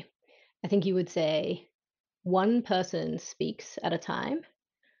say? I think you would say one person speaks at a time.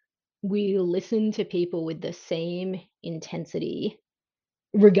 We listen to people with the same intensity,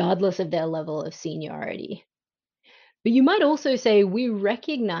 regardless of their level of seniority. But you might also say we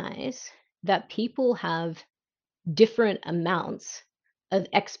recognize that people have different amounts of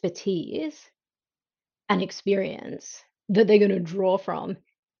expertise and experience that they're going to draw from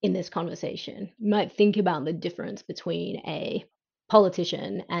in this conversation. You might think about the difference between a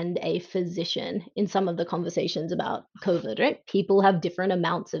politician and a physician in some of the conversations about COVID, right? People have different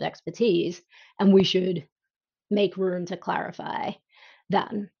amounts of expertise, and we should make room to clarify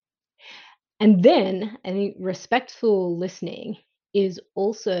that. And then I think respectful listening is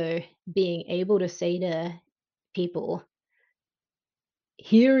also being able to say to people,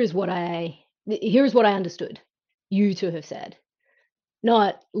 here is what I understood you to have said.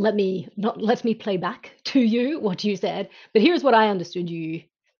 Not let me play back to you what you said, but here's what I understood you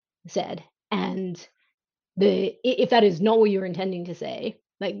said. And if that is not what you're intending to say,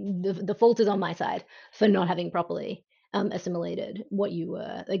 like the fault is on my side for not having properly assimilated what you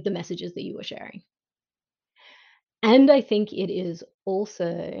were, like the messages that you were sharing. And I think it is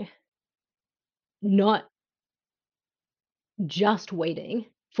also not just waiting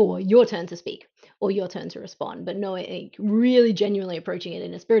for your turn to speak or your turn to respond, but no, really genuinely approaching it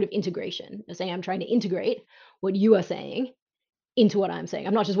in a spirit of integration, of saying, I'm trying to integrate what you are saying into what I'm saying.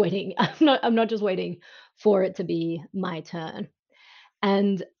 I'm not just waiting. I'm not just waiting for it to be my turn.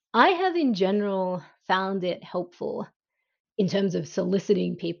 And I have in general found it helpful in terms of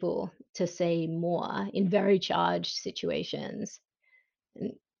soliciting people to say more in very charged situations.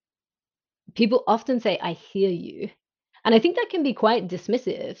 And people often say, "I hear you." And I think that can be quite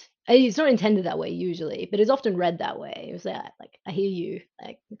dismissive. It's not intended that way usually, but it's often read that way. It's like, "I hear you."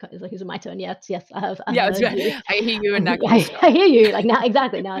 Like, it's like, "Is it my turn?" "Yes, yes, I Yeah, it's heard right. you." I hear you and now can you stop? I hear you. Like, now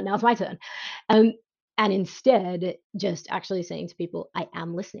exactly, now it's my turn. Um, and instead, just actually saying to people, "I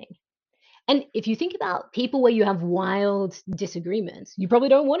am listening." And if you think about people where you have wild disagreements, you probably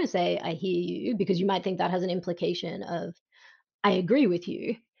don't wanna say, "I hear you," because you might think that has an implication of I agree with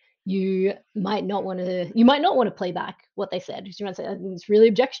you. You might not wanna play back what they said, 'cause you might say, It's really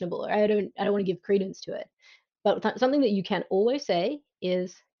objectionable," or I don't wanna give credence to it." But something that you can always say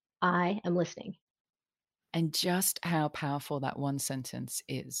is, "I am listening." And just how powerful that one sentence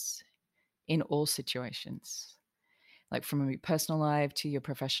is in all situations, like from your personal life to your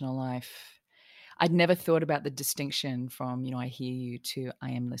professional life. I'd never thought about the distinction from, I hear you to I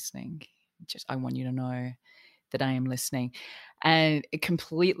am listening. Just, I want you to know that I am listening. And a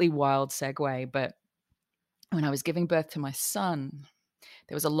completely wild segue, but when I was giving birth to my son,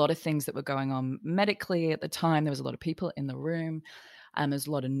 there was a lot of things that were going on medically at the time. There was a lot of people in the room. There's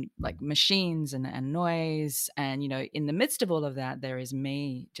a lot of like machines and noise. And, in the midst of all of that, there is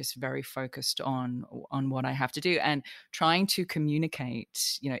me just very focused on what I have to do and trying to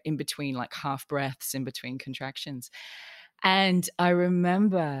communicate, in between like half breaths, in between contractions. And I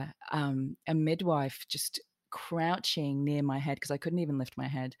remember a midwife just crouching near my head because I couldn't even lift my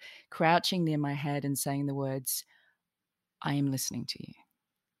head, crouching near my head and saying the words, "I am listening to you.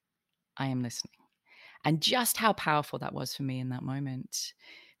 I am listening." And just how powerful that was for me in that moment,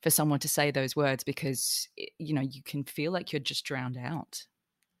 for someone to say those words, because, you can feel like you're just drowned out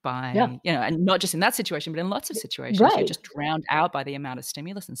Yeah, by, and not just in that situation, but in lots of situations, you're right. just drowned out by the amount of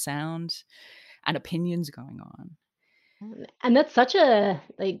stimulus and sound and opinions going on. And that's such a,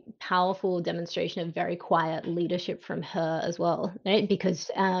 like, powerful demonstration of very quiet leadership from her as well, right? Because,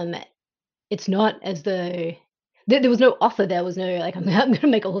 it's not as though there was no offer, there was no, like, I'm gonna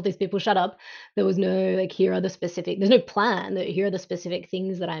make all of these people shut up. There was no, like, "Here are the specific" there's no plan that, "Here are the specific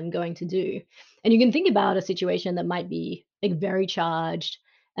things that I'm going to do." And you can think about a situation that might be, like, very charged,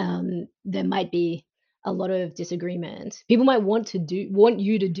 there might be a lot of disagreement. People might want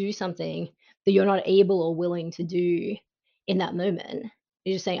you to do something that you're not able or willing to do in that moment.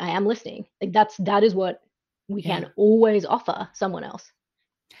 You're just saying, "I am listening." Like, that is what we Yeah. can always offer someone else.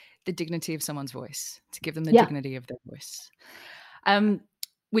 The dignity of someone's voice, to give them the Yeah. dignity of their voice. Um,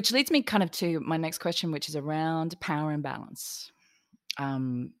 which leads me kind of to my next question, which is around power and balance.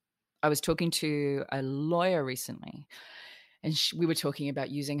 Um, I was talking to a lawyer recently, and we were talking about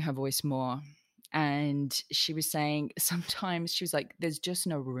using her voice more. And she was saying sometimes she was like, there's just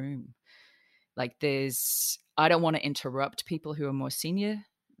no room. Like, I don't want to interrupt people who are more senior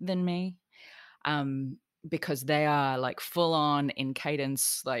than me. Um, because they are like full on in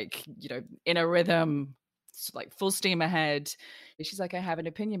cadence, like, in a rhythm, like full steam ahead. She's like, I have an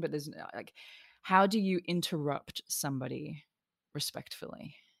opinion, but there's like, how do you interrupt somebody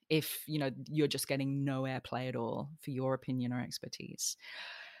respectfully if, you're just getting no airplay at all for your opinion or expertise?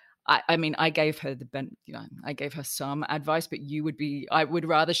 I mean, I gave her I gave her some advice, but I would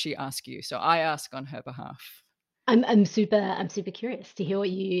rather she ask you. So I ask on her behalf. I'm super curious to hear what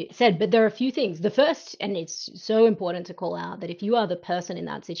you said, but there are a few things. The first, and it's so important to call out that if you are the person in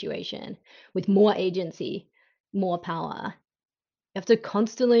that situation with more agency, more power, you have to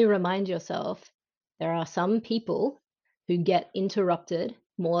constantly remind yourself there are some people who get interrupted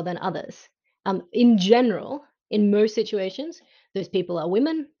more than others. In general, in most situations, those people are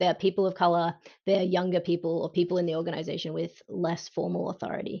women, they're people of color, they're younger people or people in the organization with less formal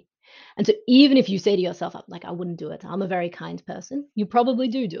authority. And so, even if you say to yourself, like, I wouldn't do it, I'm a very kind person, you probably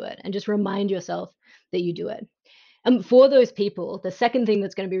do it. And just remind yourself that you do it. For those people, the second thing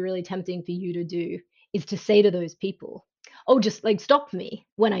that's going to be really tempting for you to do is to say to those people, "Oh, just like stop me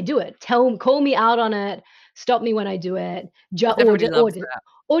when I do it. Call me out on it. Stop me when I do it. Because everybody loves that.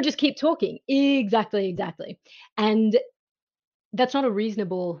 Or just keep talking." Exactly, exactly. And that's not a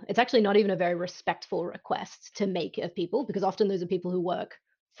reasonable. It's actually not even a very respectful request to make of people because often those are people who work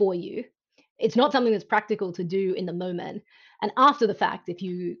for you. It's not something that's practical to do in the moment. And after the fact, if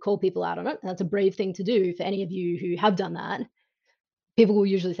you call people out on it, that's a brave thing to do for any of you who have done that. People will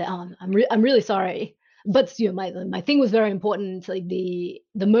usually say, "Oh, I'm really sorry, but my thing was very important. Like the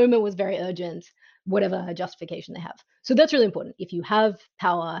moment was very urgent." Whatever justification they have. So that's really important. If you have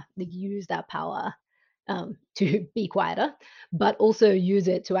power, like, use that power to be quieter, but also use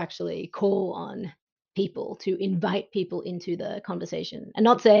it to actually call on people, to invite people into the conversation, and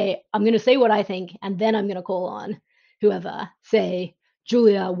not say, "I'm going to say what I think, and then I'm going to call on whoever, say,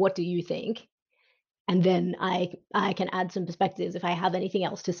 Julia, what do you think? And then I can add some perspectives if I have anything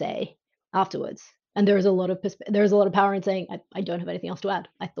else to say afterwards. And there is a lot of power in saying I don't have anything else to add.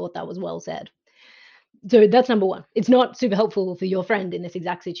 I thought that was well said. So that's number one. It's not super helpful for your friend in this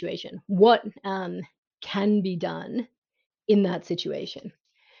exact situation. What can be done in that situation?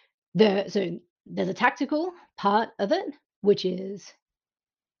 So there's a tactical part of it, which is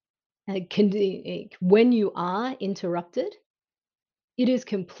when you are interrupted, it is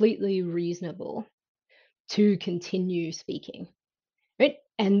completely reasonable to continue speaking, right?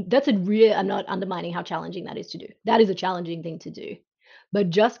 And that's a real, I'm not undermining how challenging that is to do. That is a challenging thing to do. But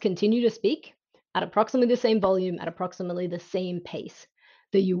just continue to speak at approximately the same volume, at approximately the same pace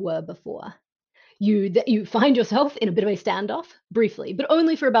that you were before. You find yourself in a bit of a standoff briefly, but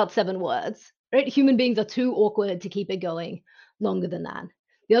only for about 7 words, right? Human beings are too awkward to keep it going longer than that.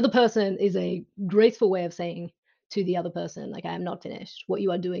 The other person is a graceful way of saying to the other person, like, I am not finished. What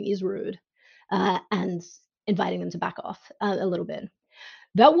you are doing is rude, and inviting them to back off a little bit.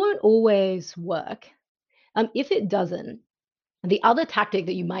 That won't always work. If it doesn't, the other tactic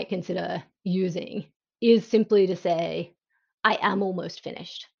that you might consider using is simply to say, I am almost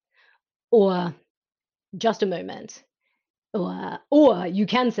finished, or just a moment, or you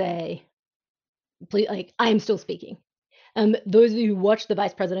can say, please, like, I am still speaking. Those of you who watched the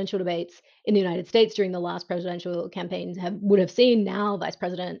vice presidential debates in the United States during the last presidential campaigns would have seen now Vice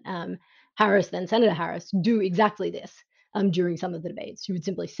President Harris, then Senator Harris, do exactly this during some of the debates. She would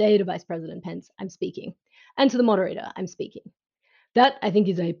simply say to Vice President Pence, I'm speaking, and to the moderator, I'm speaking. That, I think,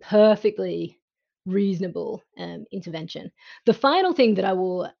 is a perfectly reasonable intervention. The final thing that I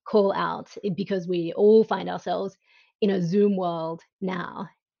will call out, because we all find ourselves in a Zoom world now,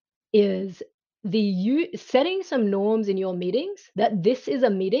 is setting some norms in your meetings that this is a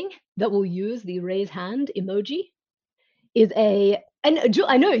meeting that will use the raise hand emoji is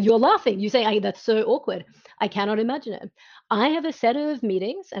I know you're laughing. You say, that's so awkward. I cannot imagine it. I have a set of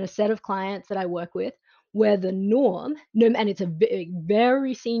meetings and a set of clients that I work with where the norm, and it's a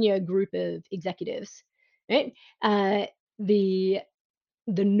very senior group of executives, right? The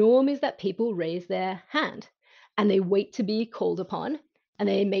norm is that people raise their hand and they wait to be called upon and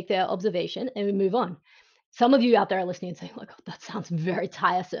they make their observation and we move on. Some of you out there are listening and saying, "Oh, God, that sounds very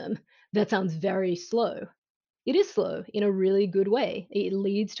tiresome. That sounds very slow." It is slow in a really good way. It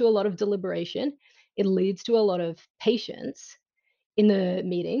leads to a lot of deliberation. It leads to a lot of patience in the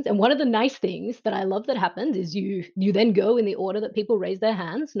meetings. And one of the nice things that I love that happens is you then go in the order that people raise their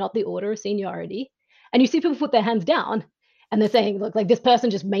hands, not the order of seniority. And you see people put their hands down and they're saying, look, like, this person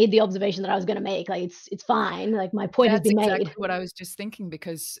just made the observation that I was going to make. Like, it's fine. Like, my point has That's been exactly made. what I was just thinking,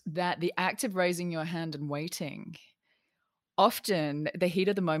 because the act of raising your hand and waiting, often the heat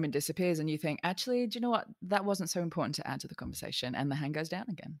of the moment disappears and you think, actually, do you know what? That wasn't so important to add to the conversation, and the hand goes down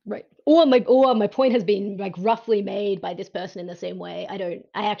again. Right. Or my point has been, like, roughly made by this person in the same way. I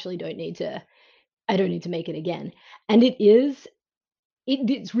actually don't need to make it again. And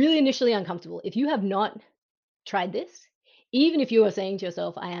it's really initially uncomfortable. If you have not tried this, even if you are saying to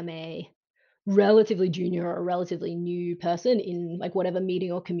yourself, I am a relatively junior or a relatively new person in, like, whatever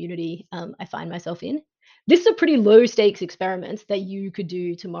meeting or community I find myself in, this is a pretty low stakes experiment that you could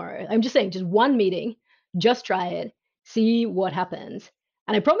do tomorrow. I'm just saying, just one meeting, just try it, see what happens.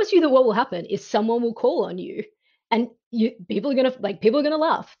 And I promise you that what will happen is someone will call on you, and people are gonna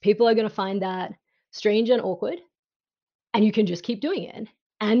laugh. People are gonna find that strange and awkward, and you can just keep doing it.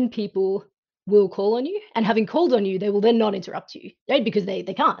 And people will call on you, and having called on you, they will then not interrupt you, right? Because they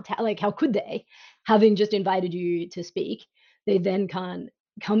can't. Like, how could they? Having just invited you to speak, they then can't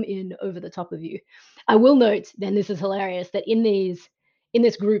come in over the top of you. I will note, then, this is hilarious, that in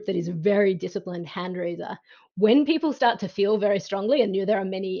this group that is a very disciplined hand raiser, when people start to feel very strongly and there are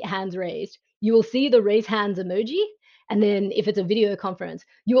many hands raised, you will see the raise hands emoji. And then if it's a video conference,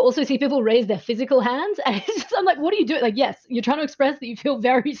 you will also see people raise their physical hands. And I'm like, what are you doing? Like, yes, you're trying to express that you feel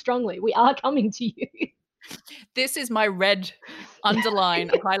very strongly. We are coming to you. This is my red underline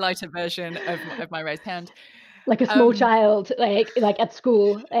highlighter version of my raised hand. Like a small child, like at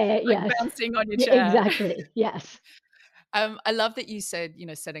school. Yes. Bouncing on your Yeah, chair. exactly. Yes. I love that you said,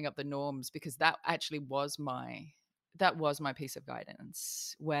 setting up the norms, because that actually was my piece of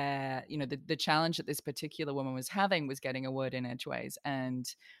guidance, where, the challenge that this particular woman was having was getting a word in edgeways.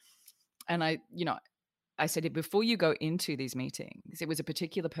 And I said it before you go into these meetings. It was a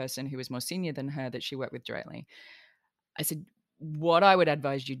particular person who was more senior than her that she worked with directly. I said, what I would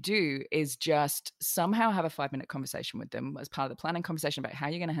advise you do is just somehow have a 5-minute conversation with them as part of the planning conversation about how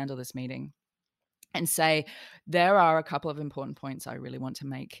you're going to handle this meeting, and say, there are a couple of important points I really want to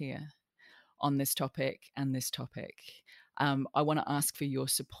make here. on this topic and this topic. I want to ask for your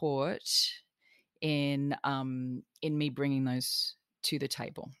support in me bringing those to the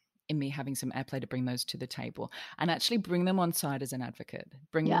table, in me having some airplay to bring those to the table, and actually bring them on side as an advocate,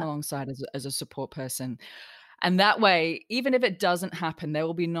 bring them Yeah. alongside as a support person. And that way, even if it doesn't happen, there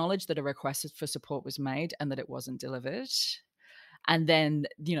will be knowledge that a request for support was made and that it wasn't delivered. And then,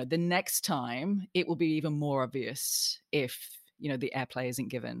 the next time it will be even more obvious if, the airplay isn't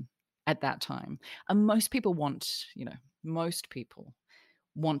given at that time. And most people want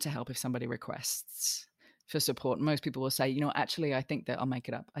to help if somebody requests for support. Most people will say, actually, I think that I'll make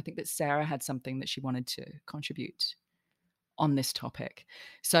it up. I think that Sarah had something that she wanted to contribute on this topic.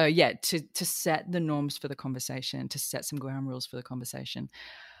 So yeah, to set the norms for the conversation, to set some ground rules for the conversation.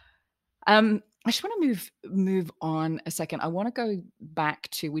 I just want to move on a second. I want to go back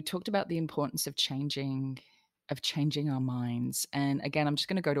to, we talked about the importance of changing our minds. And again, I'm just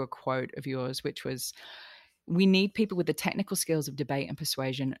going to go to a quote of yours, which was, "We need people with the technical skills of debate and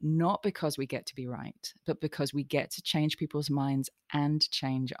persuasion, not because we get to be right, but because we get to change people's minds and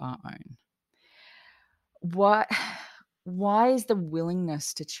change our own." Why is the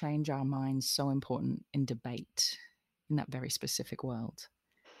willingness to change our minds so important in debate in that very specific world?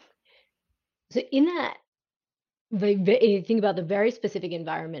 So in that, you think about the very specific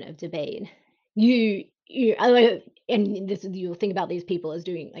environment of debate, you I like, and this you'll think about these people as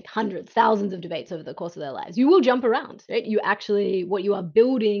doing like hundreds, thousands of debates over the course of their lives. You will jump around, right? You actually, what you are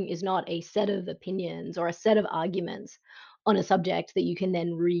building is not a set of opinions or a set of arguments on a subject that you can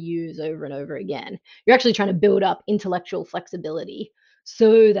then reuse over and over again. You're actually trying to build up intellectual flexibility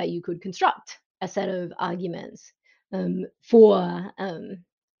so that you could construct a set of arguments um, for um,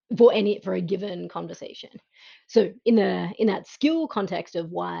 for a given conversation. So in that skill context of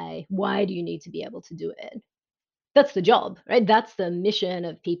why do you need to be able to do it? That's the job, right? That's the mission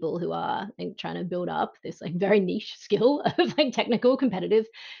of people who are like, trying to build up this like very niche skill of like technical competitive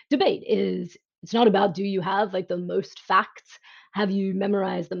debate. Is it's not about do you have like the most facts, have you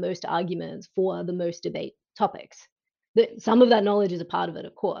memorized the most arguments for the most debate topics. Some of that knowledge is a part of it,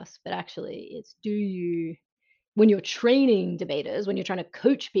 of course, but actually it's do you, when you're training debaters, when you're trying to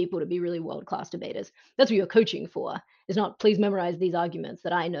coach people to be really world class debaters, that's what you're coaching for. It's not please memorize these arguments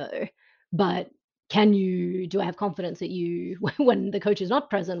that I know, but do I have confidence that you, when the coach is not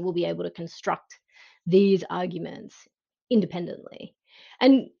present, will be able to construct these arguments independently?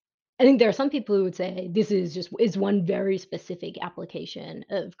 And I think there are some people who would say this is one very specific application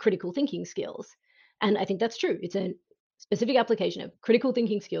of critical thinking skills. And I think that's true. It's a specific application of critical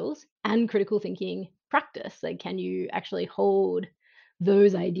thinking skills and critical thinking practice. Like, can you actually hold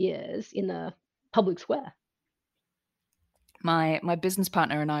those ideas in the public square? My business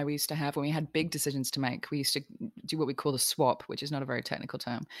partner and I, we used to have, when we had big decisions to make, we used to do what we call the swap, which is not a very technical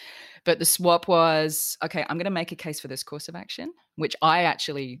term. But the swap was, okay, I'm going to make a case for this course of action, which I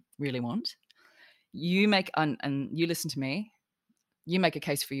actually really want. You make, and you listen to me. You make a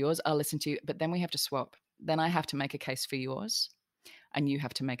case for yours. I'll listen to you. But then we have to swap. Then I have to make a case for yours, and you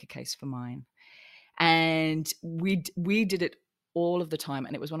have to make a case for mine. And we did it all of the time,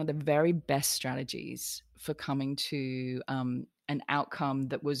 and it was one of the very best strategies for coming to an outcome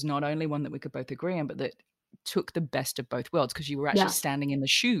that was not only one that we could both agree on, but that took the best of both worlds, because you were actually Yeah. standing in the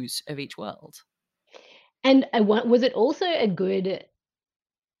shoes of each world. And was it also a good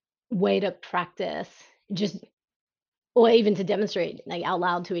way to practice just, or even to demonstrate like out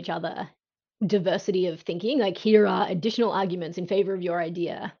loud to each other, diversity of thinking? Like, here are additional arguments in favor of your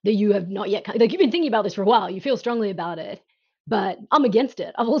idea that you have not yet, like, you've been thinking about this for a while, you feel strongly about it, but I'm against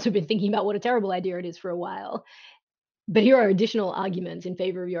it. I've also been thinking about what a terrible idea it is for a while. But here are additional arguments in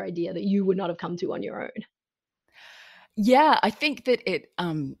favor of your idea that you would not have come to on your own. Yeah, I think that it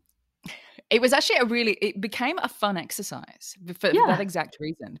was actually it became a fun exercise for that Yeah. exact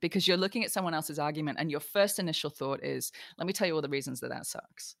reason, because you're looking at someone else's argument and your first initial thought is, let me tell you all the reasons that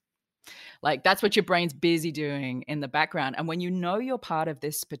sucks. Like, that's what your brain's busy doing in the background. And when you know you're part of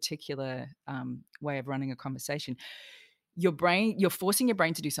this particular way of running a conversation, you're forcing your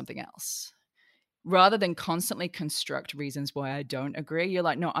brain to do something else. Rather than constantly construct reasons why I don't agree, you're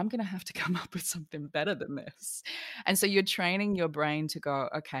like, no, I'm going to have to come up with something better than this. And so you're training your brain to go,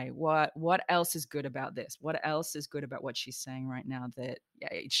 okay, what else is good about this? What else is good about what she's saying right now that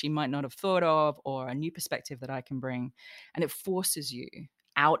she might not have thought of, or a new perspective that I can bring? And it forces you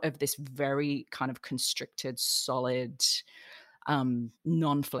out of this very kind of constricted, solid,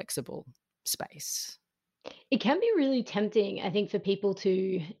 non-flexible space. It can be really tempting, I think, for people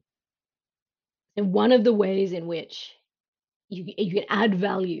to, and one of the ways in which you can add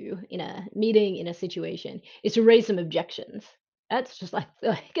value in a meeting, in a situation, is to raise some objections. That's just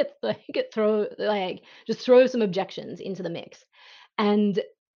get throw like just throw some objections into the mix, and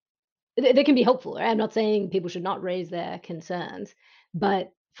they can be helpful. Right? I'm not saying people should not raise their concerns,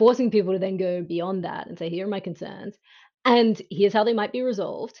 but forcing people to then go beyond that and say, "Here are my concerns, and here's how they might be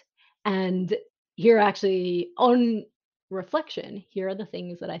resolved," and here actually on reflection, here are the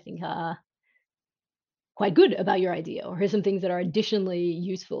things that I think are quite good about your idea, or here's some things that are additionally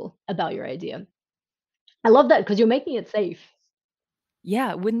useful about your idea. I love that because you're making it safe.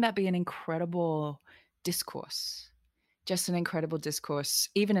 Yeah, wouldn't that be an incredible discourse? Just an incredible discourse,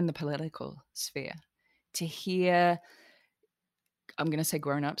 even in the political sphere, to hear, I'm going to say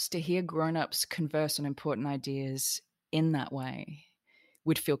grown-ups, to hear grown-ups converse on important ideas in that way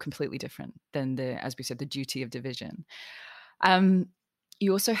would feel completely different than as we said, the duty of division.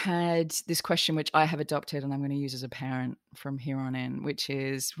 You also had this question, which I have adopted and I'm going to use as a parent from here on in, which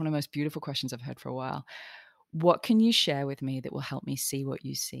is one of the most beautiful questions I've heard for a while. What can you share with me that will help me see what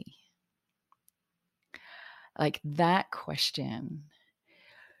you see? Like that question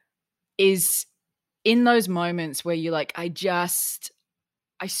is in those moments where you're like, I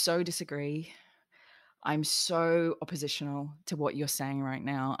so disagree. I'm so oppositional to what you're saying right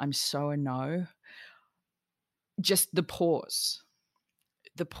now. I'm so a no. Just the pause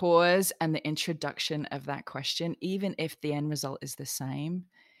and the introduction of that question, even if the end result is the same,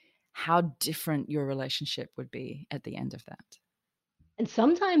 how different your relationship would be at the end of that. And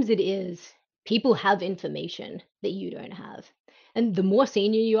sometimes it is people have information that you don't have. And the more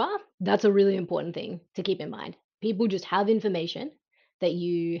senior you are, that's a really important thing to keep in mind. People just have information that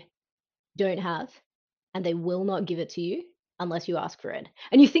you don't have, and they will not give it to you unless you ask for it.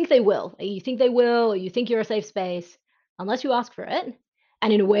 And you think they will. You think they will, or you think you're a safe space, unless you ask for it.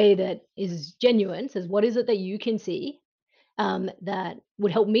 And in a way that is genuine, says, what is it that you can see that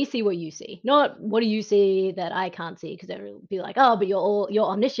would help me see what you see? Not what do you see that I can't see? Because they'll be like, oh, but you're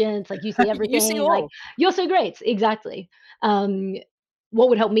omniscient, like you see You see everything, like all. you're so great. Exactly. Um, what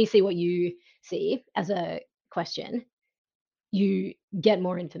would help me see what you see as a question? You get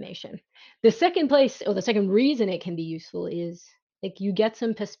more information. The second place or the second reason it can be useful is like you get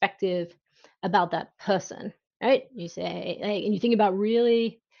some perspective about that person, right? You say, like, and you think about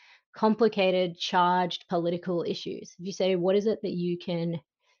really complicated, charged political issues. If you say, what is it that you can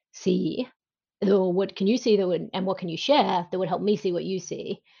see, or what can you see that would, and what can you share that would help me see what you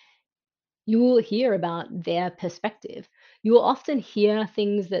see? You will hear about their perspective. You will often hear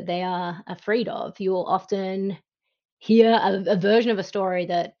things that they are afraid of. You will often hear a version of a story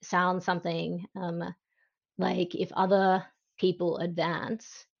that sounds something like if other people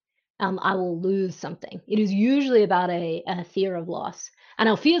advance, I will lose something. It is usually about a fear of loss. And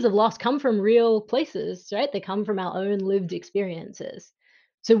our fears of loss come from real places, right? They come from our own lived experiences.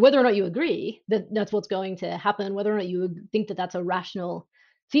 So whether or not you agree that that's what's going to happen, whether or not you think that that's a rational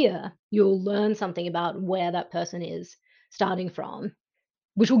fear, you'll learn something about where that person is starting from,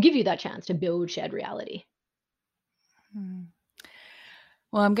 which will give you that chance to build shared reality. Hmm.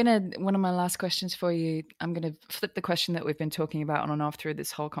 Well, one of my last questions for you, I'm going to flip the question that we've been talking about on and off through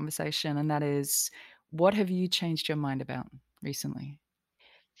this whole conversation. And that is, what have you changed your mind about recently?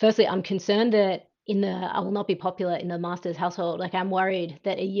 Firstly, I'm concerned that I will not be popular in the master's household. Like, I'm worried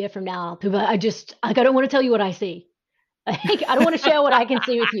that a year from now, people I don't want to tell you what I see. Like, I don't want to share what I can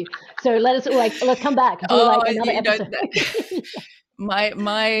see with you. So let's come back, do Oh, like another you know, episode.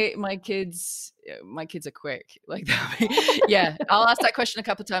 my kids are quick. Like, yeah, I'll ask that question a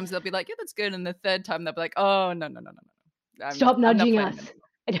couple of times. They'll be like, yeah, that's good. And the third time they'll be like, oh, no. Stop I'm not nudging playing us. anymore.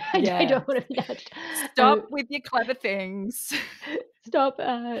 I Yeah. don't want to be nudged. Stop with your clever things. Stop.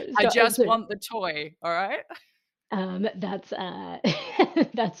 I Stop. just want the toy. All right. That's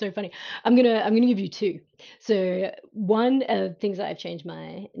that's so funny. I'm gonna give you two. So one of things that I've changed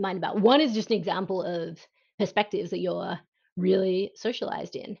my mind about. One is just an example of perspectives that you're really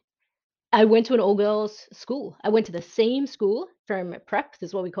socialized in. I went to an all girls school. I went to the same school from prep. This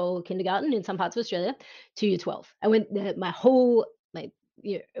is what we call kindergarten in some parts of Australia to year 12. I went there my whole my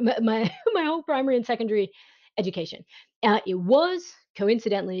my whole primary and secondary education. It was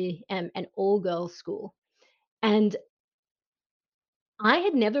coincidentally an all girls school. And I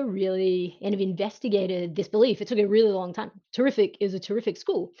had never really kind of investigated this belief. It took a really long time. Terrific is a terrific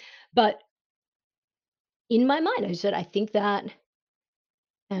school. But in my mind, I said, I think that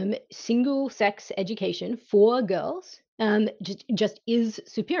single sex education for girls just is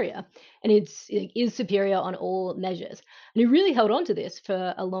superior. And it is superior on all measures. And I really held on to this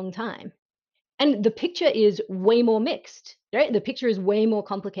for a long time. And the picture is way more mixed, right? The picture is way more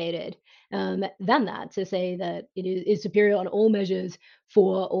complicated than that to say that is superior on all measures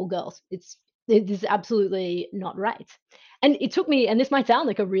for all girls. It is absolutely not right. And it took me, and this might sound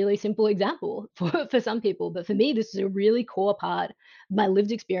like a really simple example for some people, but for me, this is a really core part of my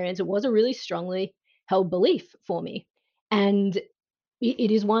lived experience. It was a really strongly held belief for me. And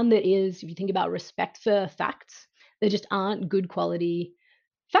it is one that is, if you think about respect for facts, there just aren't good quality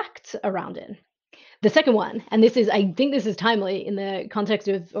facts around it. The second one, and this is, I think this is timely in the context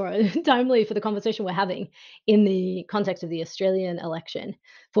of, or timely for the conversation we're having in the context of the Australian election.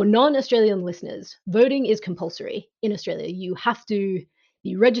 For non-Australian listeners, voting is compulsory in Australia. You have to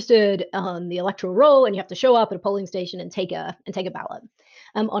be registered on the electoral roll, and you have to show up at a polling station and take a ballot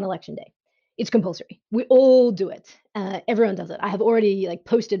on election day. It's compulsory. We all do it. Everyone does it. I have already like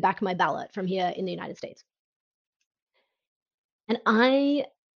posted back my ballot from here in the United States, and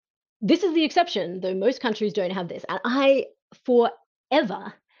this is the exception, though most countries don't have this. And I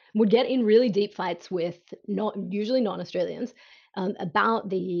forever would get in really deep fights with not usually non-Australians about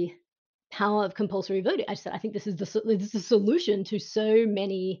the power of compulsory voting. I said I think this is the solution to so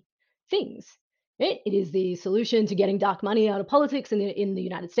many things. Right? It is the solution to getting dark money out of politics in the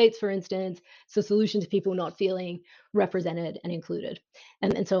United States, for instance. It's the solution to people not feeling represented and included,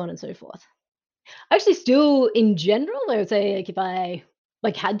 and so on and so forth. Actually, still in general, I would say, like, if I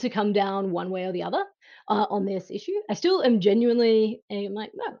like had to come down one way or the other on this issue, I still am genuinely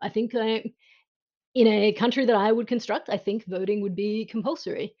like, no, I think in a country that I would construct, I think voting would be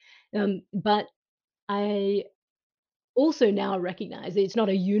compulsory. But I also now recognize that it's not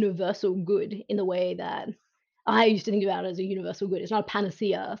a universal good in the way that I used to think about it as a universal good. It's not a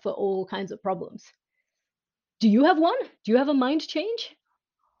panacea for all kinds of problems. Do you have one? Do you have a mind change?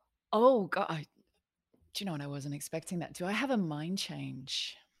 Oh God. Do you know what? I wasn't expecting that. Do I have a mind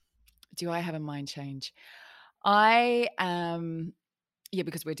change? I am, yeah,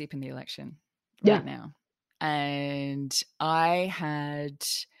 because we're deep in the election Yeah. right now. And I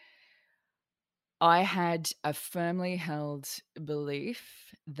had a firmly held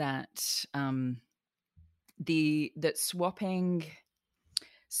belief that that swapping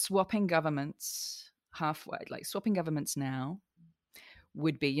governments halfway, like swapping governments now,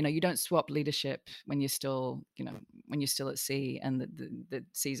 would be, you don't swap leadership when you're still, when you're still at sea and the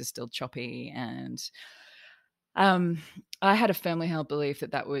seas are still choppy. And I had a firmly held belief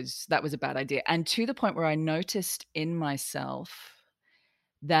that was a bad idea, and to the point where I noticed in myself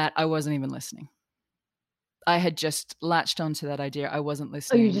that I wasn't even listening. I had just latched onto that idea. I wasn't Oh, you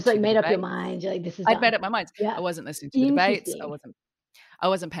listening just like to the made up your debate. mind. You're like, this is I'd done. made up my mind. Yeah. I wasn't listening to the debates. Interesting. I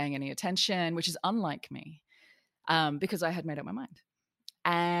wasn't paying any attention, which is unlike me, because I had made up my mind.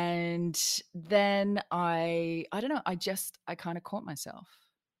 And then I don't know, I kind of caught myself.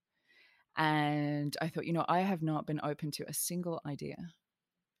 And I thought, I have not been open to a single idea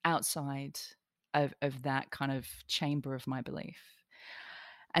outside of that kind of chamber of my belief.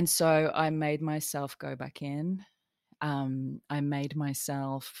 And so I made myself go back in. I made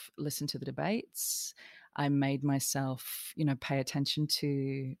myself listen to the debates. I made myself, pay attention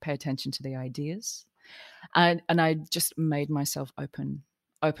to the ideas. And I just made myself open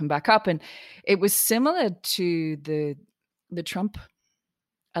back up. And it was similar to the Trump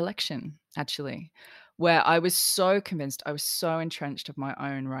election, actually, where I was so convinced, I was so entrenched of my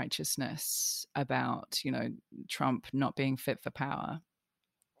own righteousness about, Trump not being fit for power,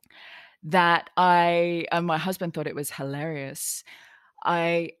 that my husband thought it was hilarious.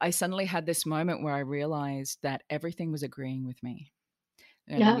 I suddenly had this moment where I realized that everything was agreeing with me.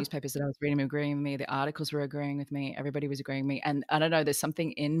 The Yeah. newspapers that I was reading were agreeing with me. The articles were agreeing with me. Everybody was agreeing with me. And I don't know, there's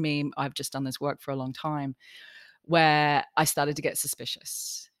something in me. I've just done this work for a long time where I started to get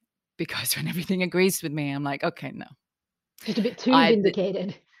suspicious, because when everything agrees with me, I'm like, okay, no. Just a bit too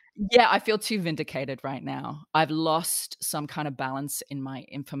vindicated. Yeah, I feel too vindicated right now. I've lost some kind of balance in my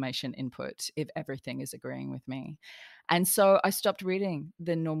information input if everything is agreeing with me. And so I stopped reading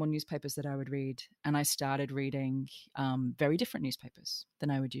the normal newspapers that I would read, and I started reading very different newspapers than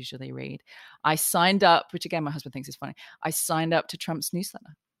I would usually read. I signed up, which again, my husband thinks is funny. I signed up to Trump's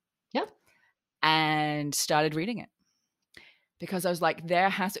newsletter. Yeah. And started reading it, because I was like,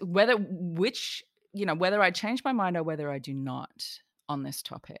 whether I change my mind or whether I do not on this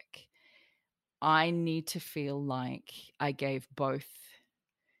topic, I need to feel like I gave both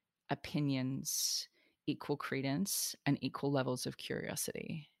opinions equal credence and equal levels of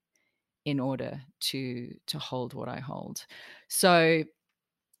curiosity in order to hold what I hold. So,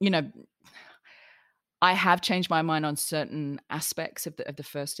 I have changed my mind on certain aspects of the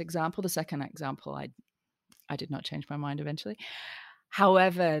first example. The second example, I did not change my mind eventually.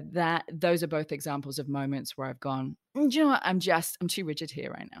 However, those are both examples of moments where I've gone, do you know what? I'm too rigid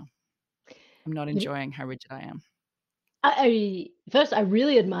here right now. I'm not enjoying how rigid I am. First, I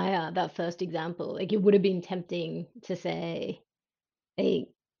really admire that first example. Like, it would have been tempting to say, hey,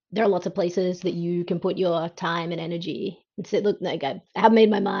 there are lots of places that you can put your time and energy and say, look, like I have made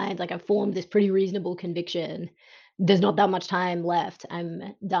my mind, like I've formed this pretty reasonable conviction. There's not that much time left.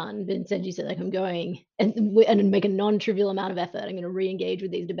 I'm done. But instead, you said, like, I'm going and make a non-trivial amount of effort. I'm going to re-engage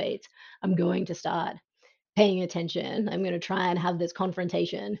with these debates. I'm going to start paying attention. I'm going to try and have this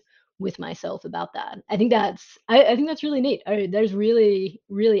confrontation with myself about that. I think that's really neat. That's really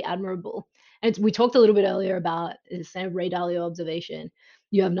really admirable. And we talked a little bit earlier about the same Ray Dalio observation.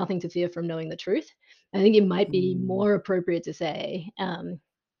 You have nothing to fear from knowing the truth. I think it might be Mm. more appropriate to say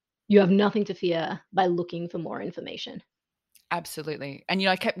you have nothing to fear by looking for more information. Absolutely. And,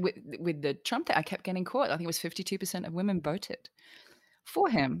 I kept with the Trump thing, I kept getting caught. I think it was 52% of women voted for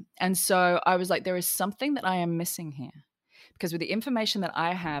him. And so I was like, there is something that I am missing here. Because with the information that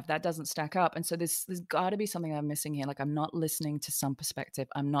I have, that doesn't stack up. And so there's got to be something I'm missing here. Like, I'm not listening to some perspective.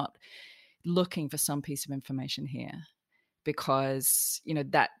 I'm not looking for some piece of information here, because,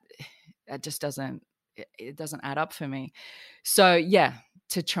 that just doesn't, it doesn't add up for me. So yeah,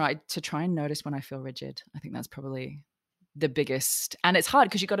 to try and notice when I feel rigid, I think that's probably the biggest. And it's hard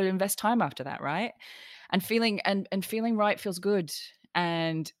because you got to invest time after that, right? And feeling right feels good.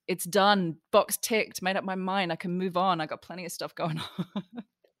 And it's done, box ticked, made up my mind, I can move on, I got plenty of stuff going on.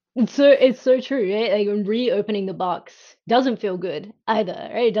 It's so true, right? Like, when reopening the box doesn't feel good either,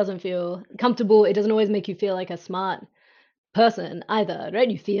 right? It doesn't feel comfortable. It doesn't always make you feel like a smart person either, right?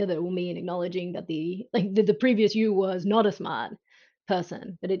 You fear that it will mean acknowledging that the previous you was not a smart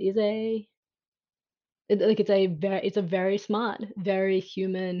person, but it's a very smart, very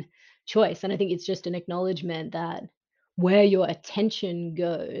human choice. And I think it's just an acknowledgement that where your attention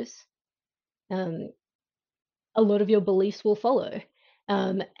goes, um, a lot of your beliefs will follow.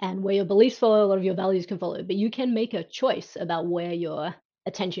 And where your beliefs follow, a lot of your values can follow. But you can make a choice about where your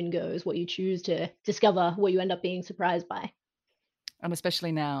attention goes, what you choose to discover, what you end up being surprised by. And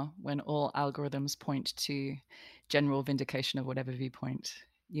especially now, when all algorithms point to general vindication of whatever viewpoint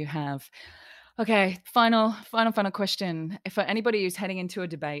you have. Okay, final question. If for anybody who's heading into a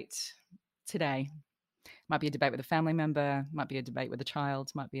debate today, might be a debate with a family member, might be a debate with a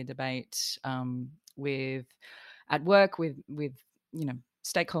child, might be a debate with at work with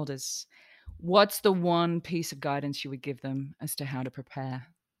stakeholders, what's the one piece of guidance you would give them as to how to prepare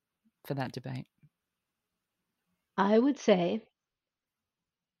for that debate? I would say,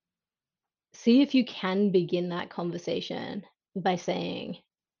 see if you can begin that conversation by saying,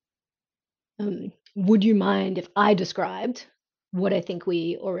 would you mind if I described what I think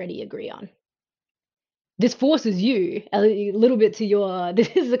we already agree on? This forces you a little bit to your, this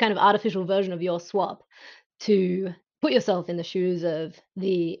is a kind of artificial version of your swap, to put yourself in the shoes of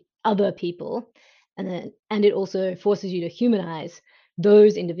the other people, and it also forces you to humanize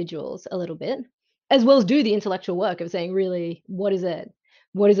those individuals a little bit, as well as do the intellectual work of saying, really, what is it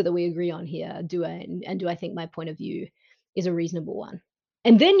that we agree on here? Do I think my point of view is a reasonable one?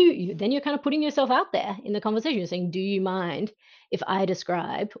 And then you're kind of putting yourself out there in the conversation. You're saying, do you mind if I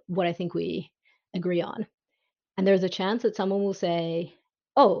describe what I think we agree on? And there's a chance that someone will say,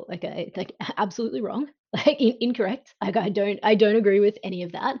 "Oh, okay, like, absolutely wrong, like, incorrect. Like, I don't agree with any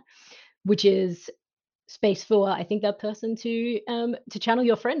of that," which is space for, I think, that person to channel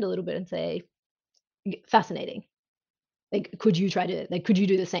your friend a little bit and say, "Fascinating. Like, could you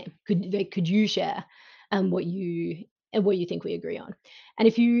do the same? Could you share, what you think we agree on?" And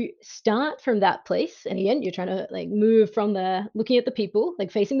if you start from that place, and again, you're trying to, like, move from the looking at the people,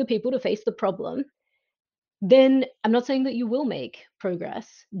 like, facing the people to face the problem, then I'm not saying that you will make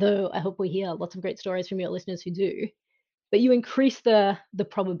progress, though I hope we hear lots of great stories from your listeners who do, but you increase the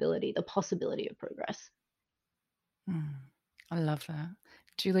probability, the possibility of progress. I love that.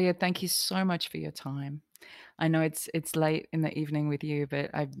 Julia, thank you so much for your time. I know it's late in the evening with you,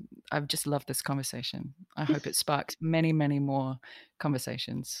 but I've just loved this conversation. I hope it sparks many, many more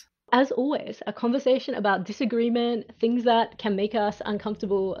conversations. As always, a conversation about disagreement, things that can make us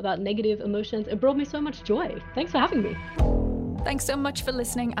uncomfortable, about negative emotions, it brought me so much joy. Thanks for having me. Thanks so much for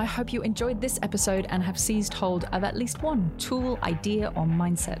listening. I hope you enjoyed this episode and have seized hold of at least one tool, idea, or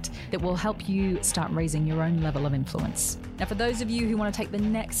mindset that will help you start raising your own level of influence. Now, for those of you who want to take the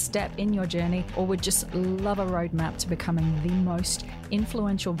next step in your journey or would just love a roadmap to becoming the most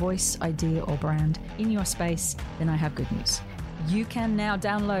influential voice, idea, or brand in your space, then I have good news. You can now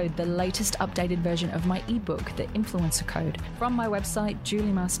download the latest updated version of my ebook, The Influencer Code, from my website,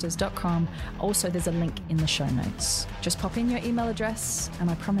 juliemasters.com. Also, there's a link in the show notes. Just pop in your email address, and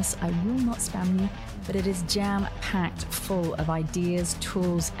I promise I will not spam you. but it is jam-packed full of ideas,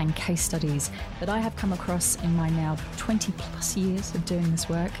 tools, and case studies that I have come across in my now 20 plus years of doing this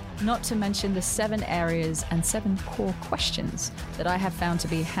work, not to mention the 7 areas and 7 core questions that I have found to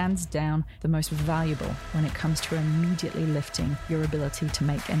be hands down the most valuable when it comes to immediately lifting your ability to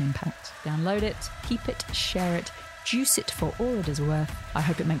make an impact. Download it, keep it, share it, juice it for all it is worth. I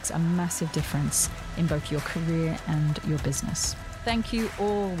hope it makes a massive difference in both your career and your business. Thank you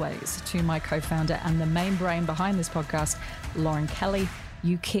always to my co-founder and the main brain behind this podcast, Lauren Kelly.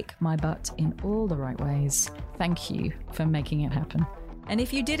 You kick my butt in all the right ways. Thank you for making it happen. And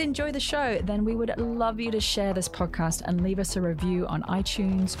if you did enjoy the show, then we would love you to share this podcast and leave us a review on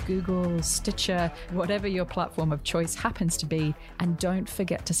iTunes, Google, Stitcher, whatever your platform of choice happens to be. And don't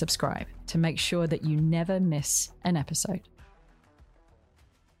forget to subscribe to make sure that you never miss an episode.